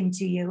spoken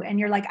to you and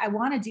you're like, I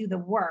want to do the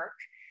work,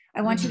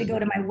 I want you to go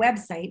to my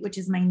website, which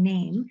is my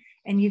name,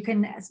 and you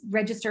can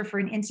register for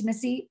an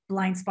intimacy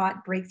blind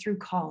spot breakthrough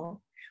call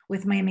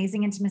with my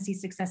amazing intimacy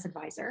success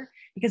advisor,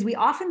 because we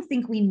often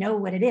think we know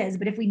what it is,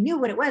 but if we knew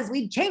what it was,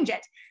 we'd change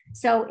it.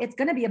 So it's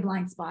going to be a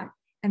blind spot.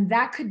 And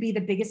that could be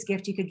the biggest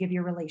gift you could give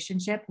your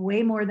relationship,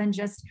 way more than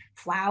just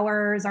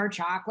flowers or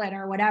chocolate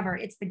or whatever.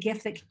 It's the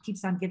gift that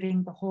keeps on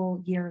giving the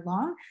whole year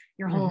long,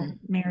 your whole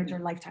marriage or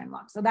lifetime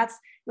long. So that's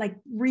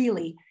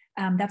really,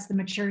 that's the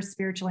mature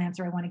spiritual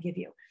answer I want to give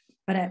you.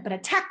 But a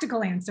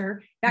tactical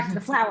answer, back to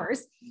the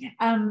flowers,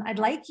 I'd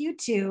like you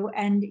to,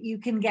 and you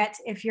can get,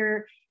 if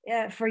you're,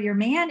 for your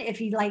man, if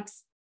he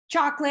likes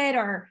chocolate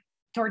or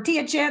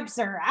tortilla chips,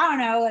 or I don't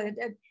know,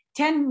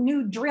 10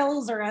 new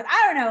drills, or I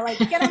don't know,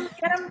 get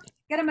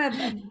him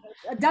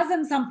a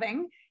dozen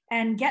something,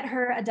 and get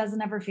her a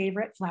dozen of her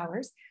favorite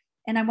flowers.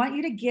 And I want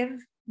you to give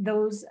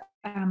those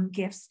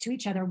gifts to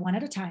each other one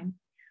at a time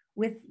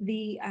with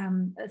the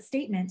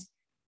statement,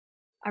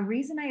 a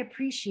reason I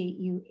appreciate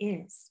you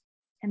is,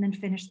 and then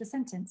finish the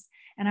sentence.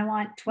 And I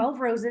want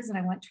 12 roses, and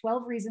I want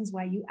 12 reasons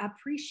why you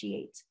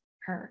appreciate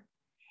her.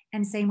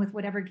 And same with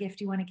whatever gift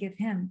you want to give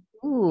him.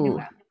 Ooh,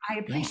 I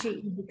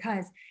appreciate you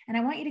because, and I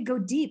want you to go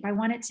deep. I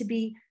want it to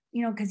be,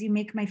 because you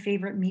make my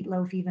favorite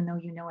meatloaf, even though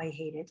I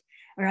hate it,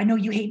 or I know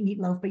you hate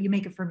meatloaf, but you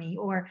make it for me.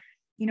 Or,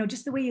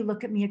 just the way you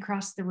look at me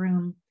across the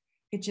room,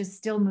 it just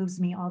still moves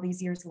me all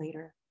these years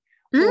later.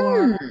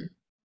 Or,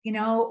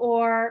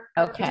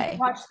 okay, just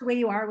watch the way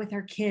you are with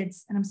our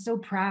kids. And I'm so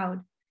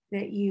proud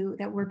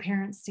that we're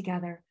parents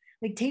together.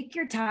 Like, take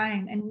your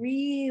time and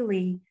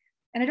really,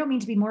 and I don't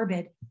mean to be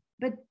morbid,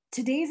 but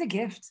today's a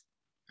gift.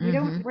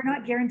 We're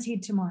not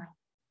guaranteed tomorrow.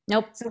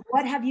 Nope. So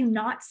what have you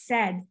not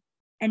said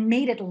and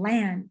made it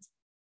land?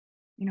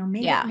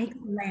 Make it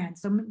land.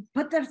 So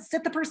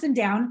sit the person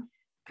down,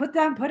 put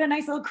a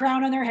nice little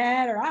crown on their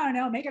head, or I don't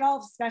know, make it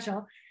all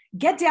special.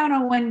 Get down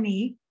on one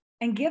knee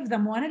and give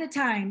them one at a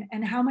time,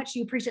 and how much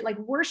you appreciate,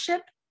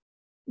 worship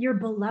your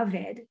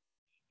beloved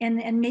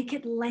and make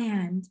it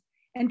land.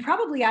 And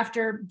probably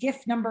after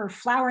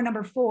flower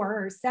number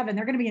 4 or 7,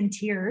 they're going to be in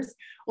tears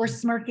or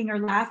smirking or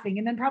laughing.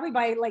 And then probably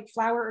by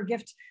flower or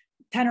gift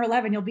 10 or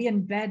 11, you'll be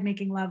in bed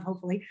making love,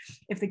 hopefully,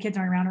 if the kids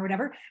aren't around or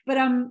whatever. But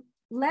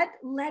let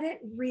it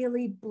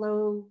really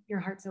blow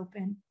your hearts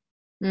open.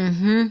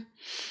 Have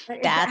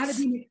it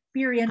be an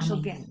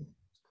experiential gift.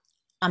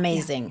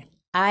 Amazing. Yeah.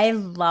 I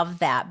love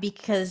that,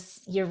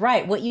 because you're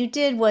right. What you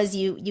did was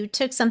you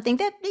took something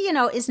that,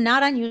 is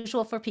not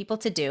unusual for people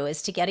to do,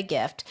 is to get a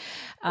gift.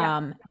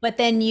 But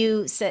then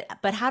you said,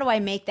 but how do I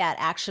make that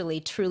actually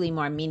truly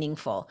more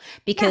meaningful?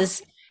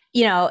 Because,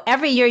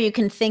 every year you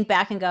can think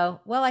back and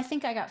go, well, I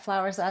think I got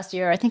flowers last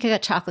year. I think I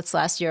got chocolates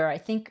last year.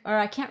 Or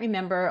I can't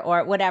remember,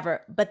 or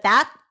whatever. But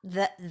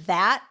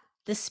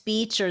the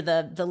speech or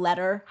the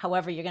letter,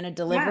 however you're going to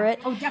deliver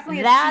it,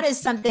 definitely that is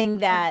something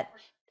that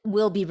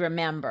will be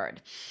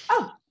remembered.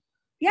 Oh,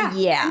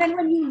 yeah. And then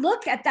when you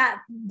look at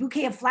that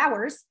bouquet of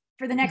flowers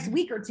for the next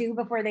week or two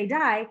before they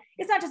die,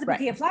 it's not just a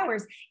bouquet of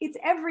flowers. It's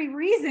every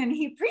reason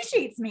he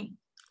appreciates me.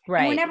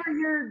 Right. And whenever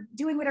you're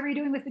doing whatever you're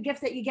doing with the gift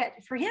that you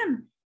get for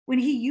him, when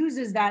he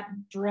uses that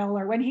drill,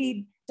 or when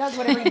he does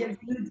whatever he does,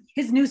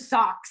 his new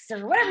socks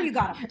or whatever you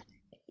got him,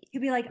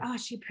 you'll be like, oh,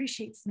 she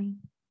appreciates me.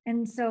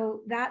 And so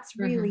that's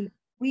really,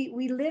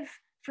 we live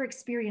for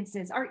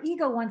experiences. Our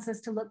ego wants us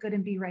to look good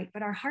and be right,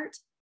 but our heart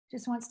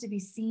just wants to be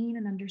seen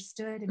and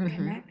understood and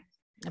connect.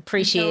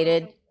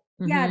 Appreciated.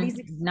 So, these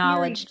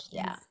experiences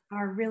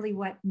are really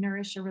what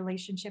nourish a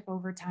relationship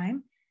over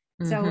time.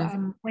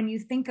 So when you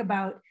think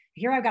about,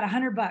 here I've got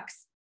 $100,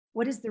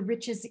 what is the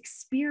richest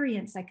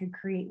experience I could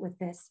create with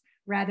this,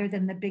 rather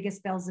than the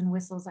biggest bells and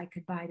whistles I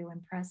could buy to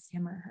impress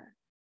him or her?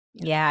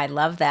 Yeah, I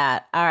love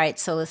that. All right.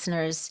 So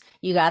listeners,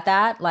 you got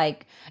that?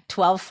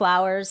 12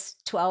 flowers,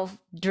 12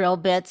 drill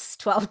bits,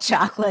 12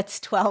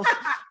 chocolates, 12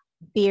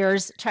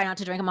 beers, try not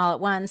to drink them all at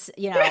once,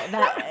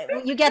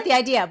 that you get the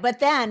idea. But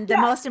then the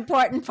most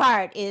important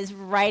part is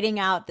writing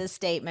out this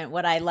statement,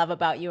 what I love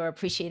about you or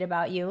appreciate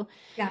about you.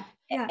 Yeah.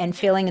 And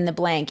filling in the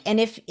blank. And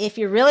if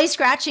you're really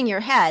scratching your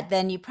head,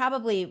 then you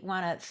probably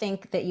want to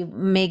think that you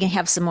may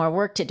have some more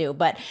work to do.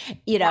 But,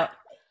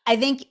 I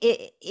think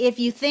if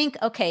you think,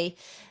 okay,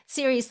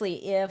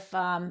 seriously, if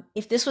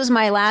this was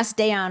my last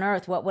day on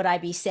earth, what would I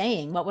be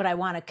saying? What would I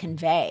want to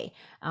convey?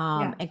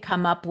 And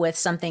come up with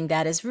something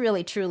that is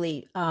really,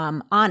 truly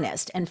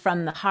honest and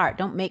from the heart.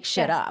 Don't make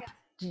shit up.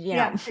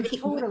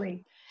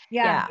 Totally.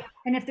 Yeah.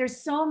 And if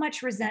there's so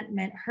much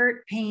resentment,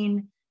 hurt,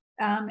 pain,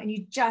 and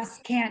you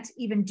just can't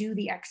even do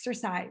the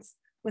exercise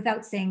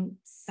without saying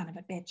son of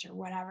a bitch or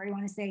whatever you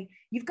want to say,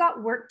 you've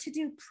got work to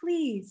do.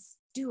 Please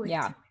do it.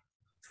 Yeah.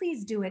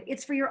 Please do it.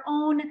 It's for your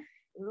own,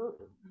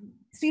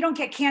 so you don't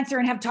get cancer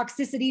and have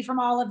toxicity from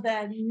all of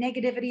the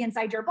negativity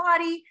inside your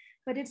body,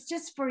 but it's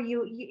just for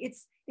you.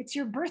 It's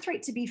your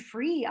birthright to be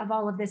free of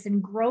all of this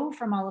and grow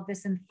from all of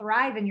this and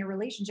thrive in your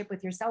relationship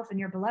with yourself and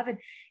your beloved.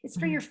 It's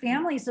for your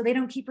family, so they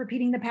don't keep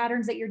repeating the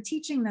patterns that you're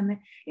teaching them.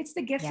 It's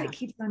the gift that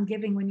keeps on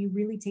giving when you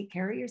really take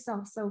care of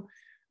yourself. So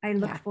I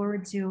look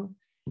forward to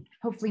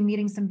hopefully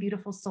meeting some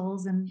beautiful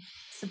souls and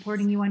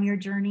supporting you on your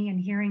journey and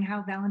hearing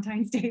how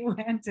Valentine's Day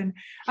went. And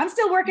I'm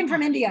still working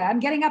from India. I'm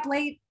getting up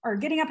early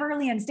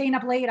and staying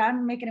up late.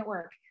 I'm making it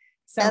work.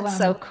 So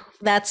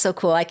that's so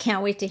cool. I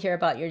can't wait to hear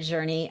about your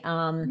journey.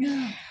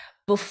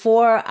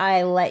 Before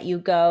I let you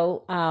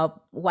go,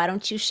 why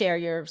don't you share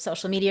your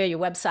social media, your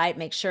website,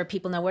 make sure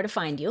people know where to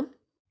find you.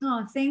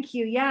 Oh, thank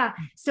you. Yeah.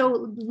 So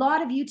a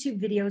lot of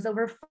YouTube videos,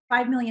 over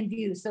 5 million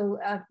views. So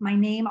my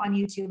name on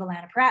YouTube,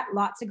 Alana Pratt,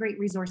 lots of great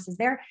resources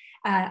there.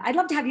 I'd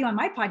love to have you on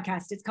my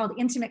podcast. It's called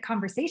Intimate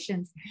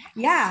Conversations.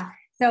 Yeah.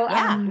 So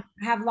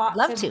have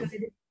lots of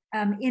good,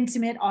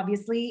 intimate,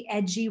 obviously,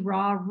 edgy,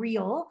 raw,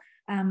 real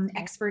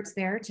experts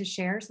there to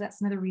share. So that's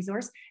another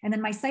resource. And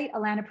then my site,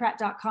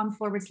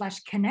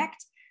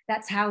 alanapratt.com/connect.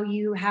 That's how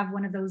you have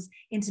one of those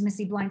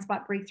intimacy blind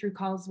spot breakthrough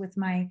calls with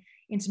my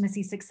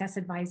intimacy success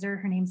advisor.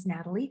 Her name's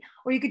Natalie.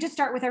 Or you could just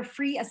start with our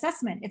free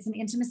assessment. It's an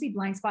intimacy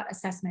blind spot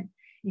assessment.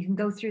 You can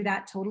go through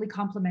that totally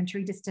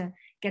complimentary just to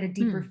get a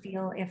deeper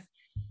feel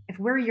if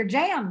we're your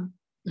jam.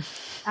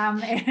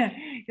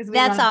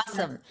 That's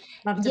awesome.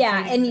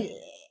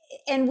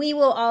 And we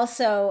will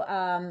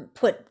also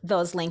put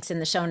those links in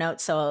the show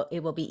notes, so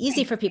it will be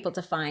easy for people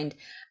to find.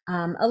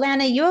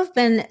 Alana, you have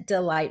been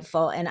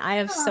delightful, and I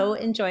have so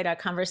enjoyed our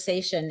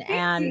conversation.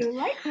 Thank you.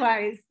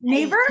 Likewise.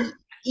 Neighbor?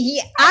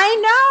 Yeah,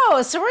 I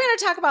know. So we're going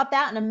to talk about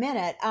that in a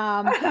minute.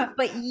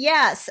 But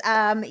yes,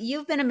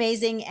 you've been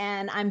amazing,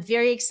 and I'm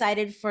very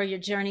excited for your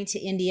journey to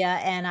India.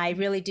 And I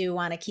really do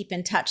want to keep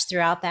in touch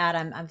throughout that.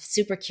 I'm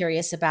super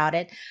curious about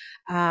it.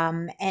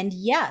 And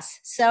yes,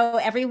 so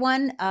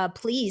everyone,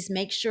 please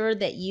make sure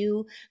that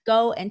you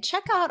go and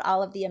check out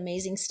all of the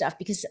amazing stuff,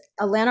 because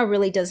Alana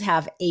really does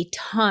have a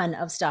ton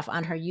of stuff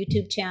on her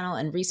YouTube channel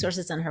and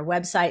resources on her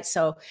website.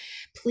 So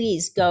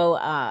please go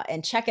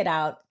and check it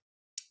out.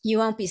 You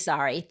won't be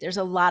sorry. There's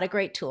a lot of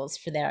great tools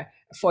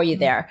for you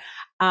there.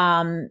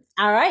 All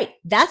right,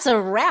 that's a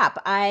wrap.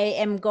 I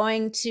am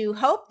going to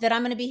hope that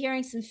I'm going to be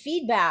hearing some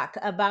feedback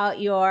about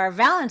your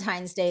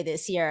Valentine's Day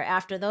this year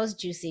after those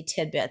juicy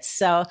tidbits.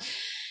 So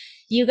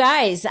you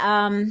guys,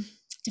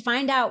 to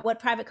find out what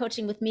private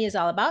coaching with me is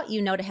all about,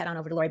 to head on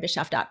over to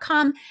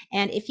LoriBischoff.com.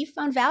 And if you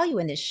found value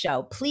in this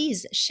show,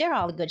 please share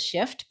all the good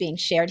shift being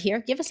shared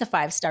here. Give us a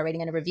 5-star rating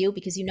and a review,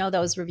 because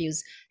those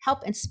reviews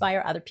help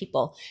inspire other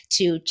people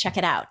to check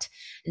it out.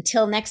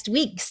 Until next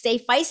week, stay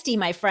feisty,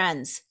 my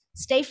friends.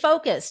 Stay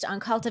focused on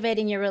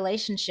cultivating your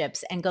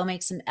relationships and go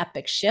make some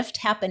epic shift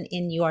happen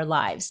in your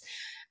lives.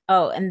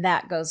 Oh, and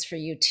that goes for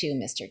you too,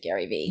 Mr.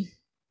 Gary Vee.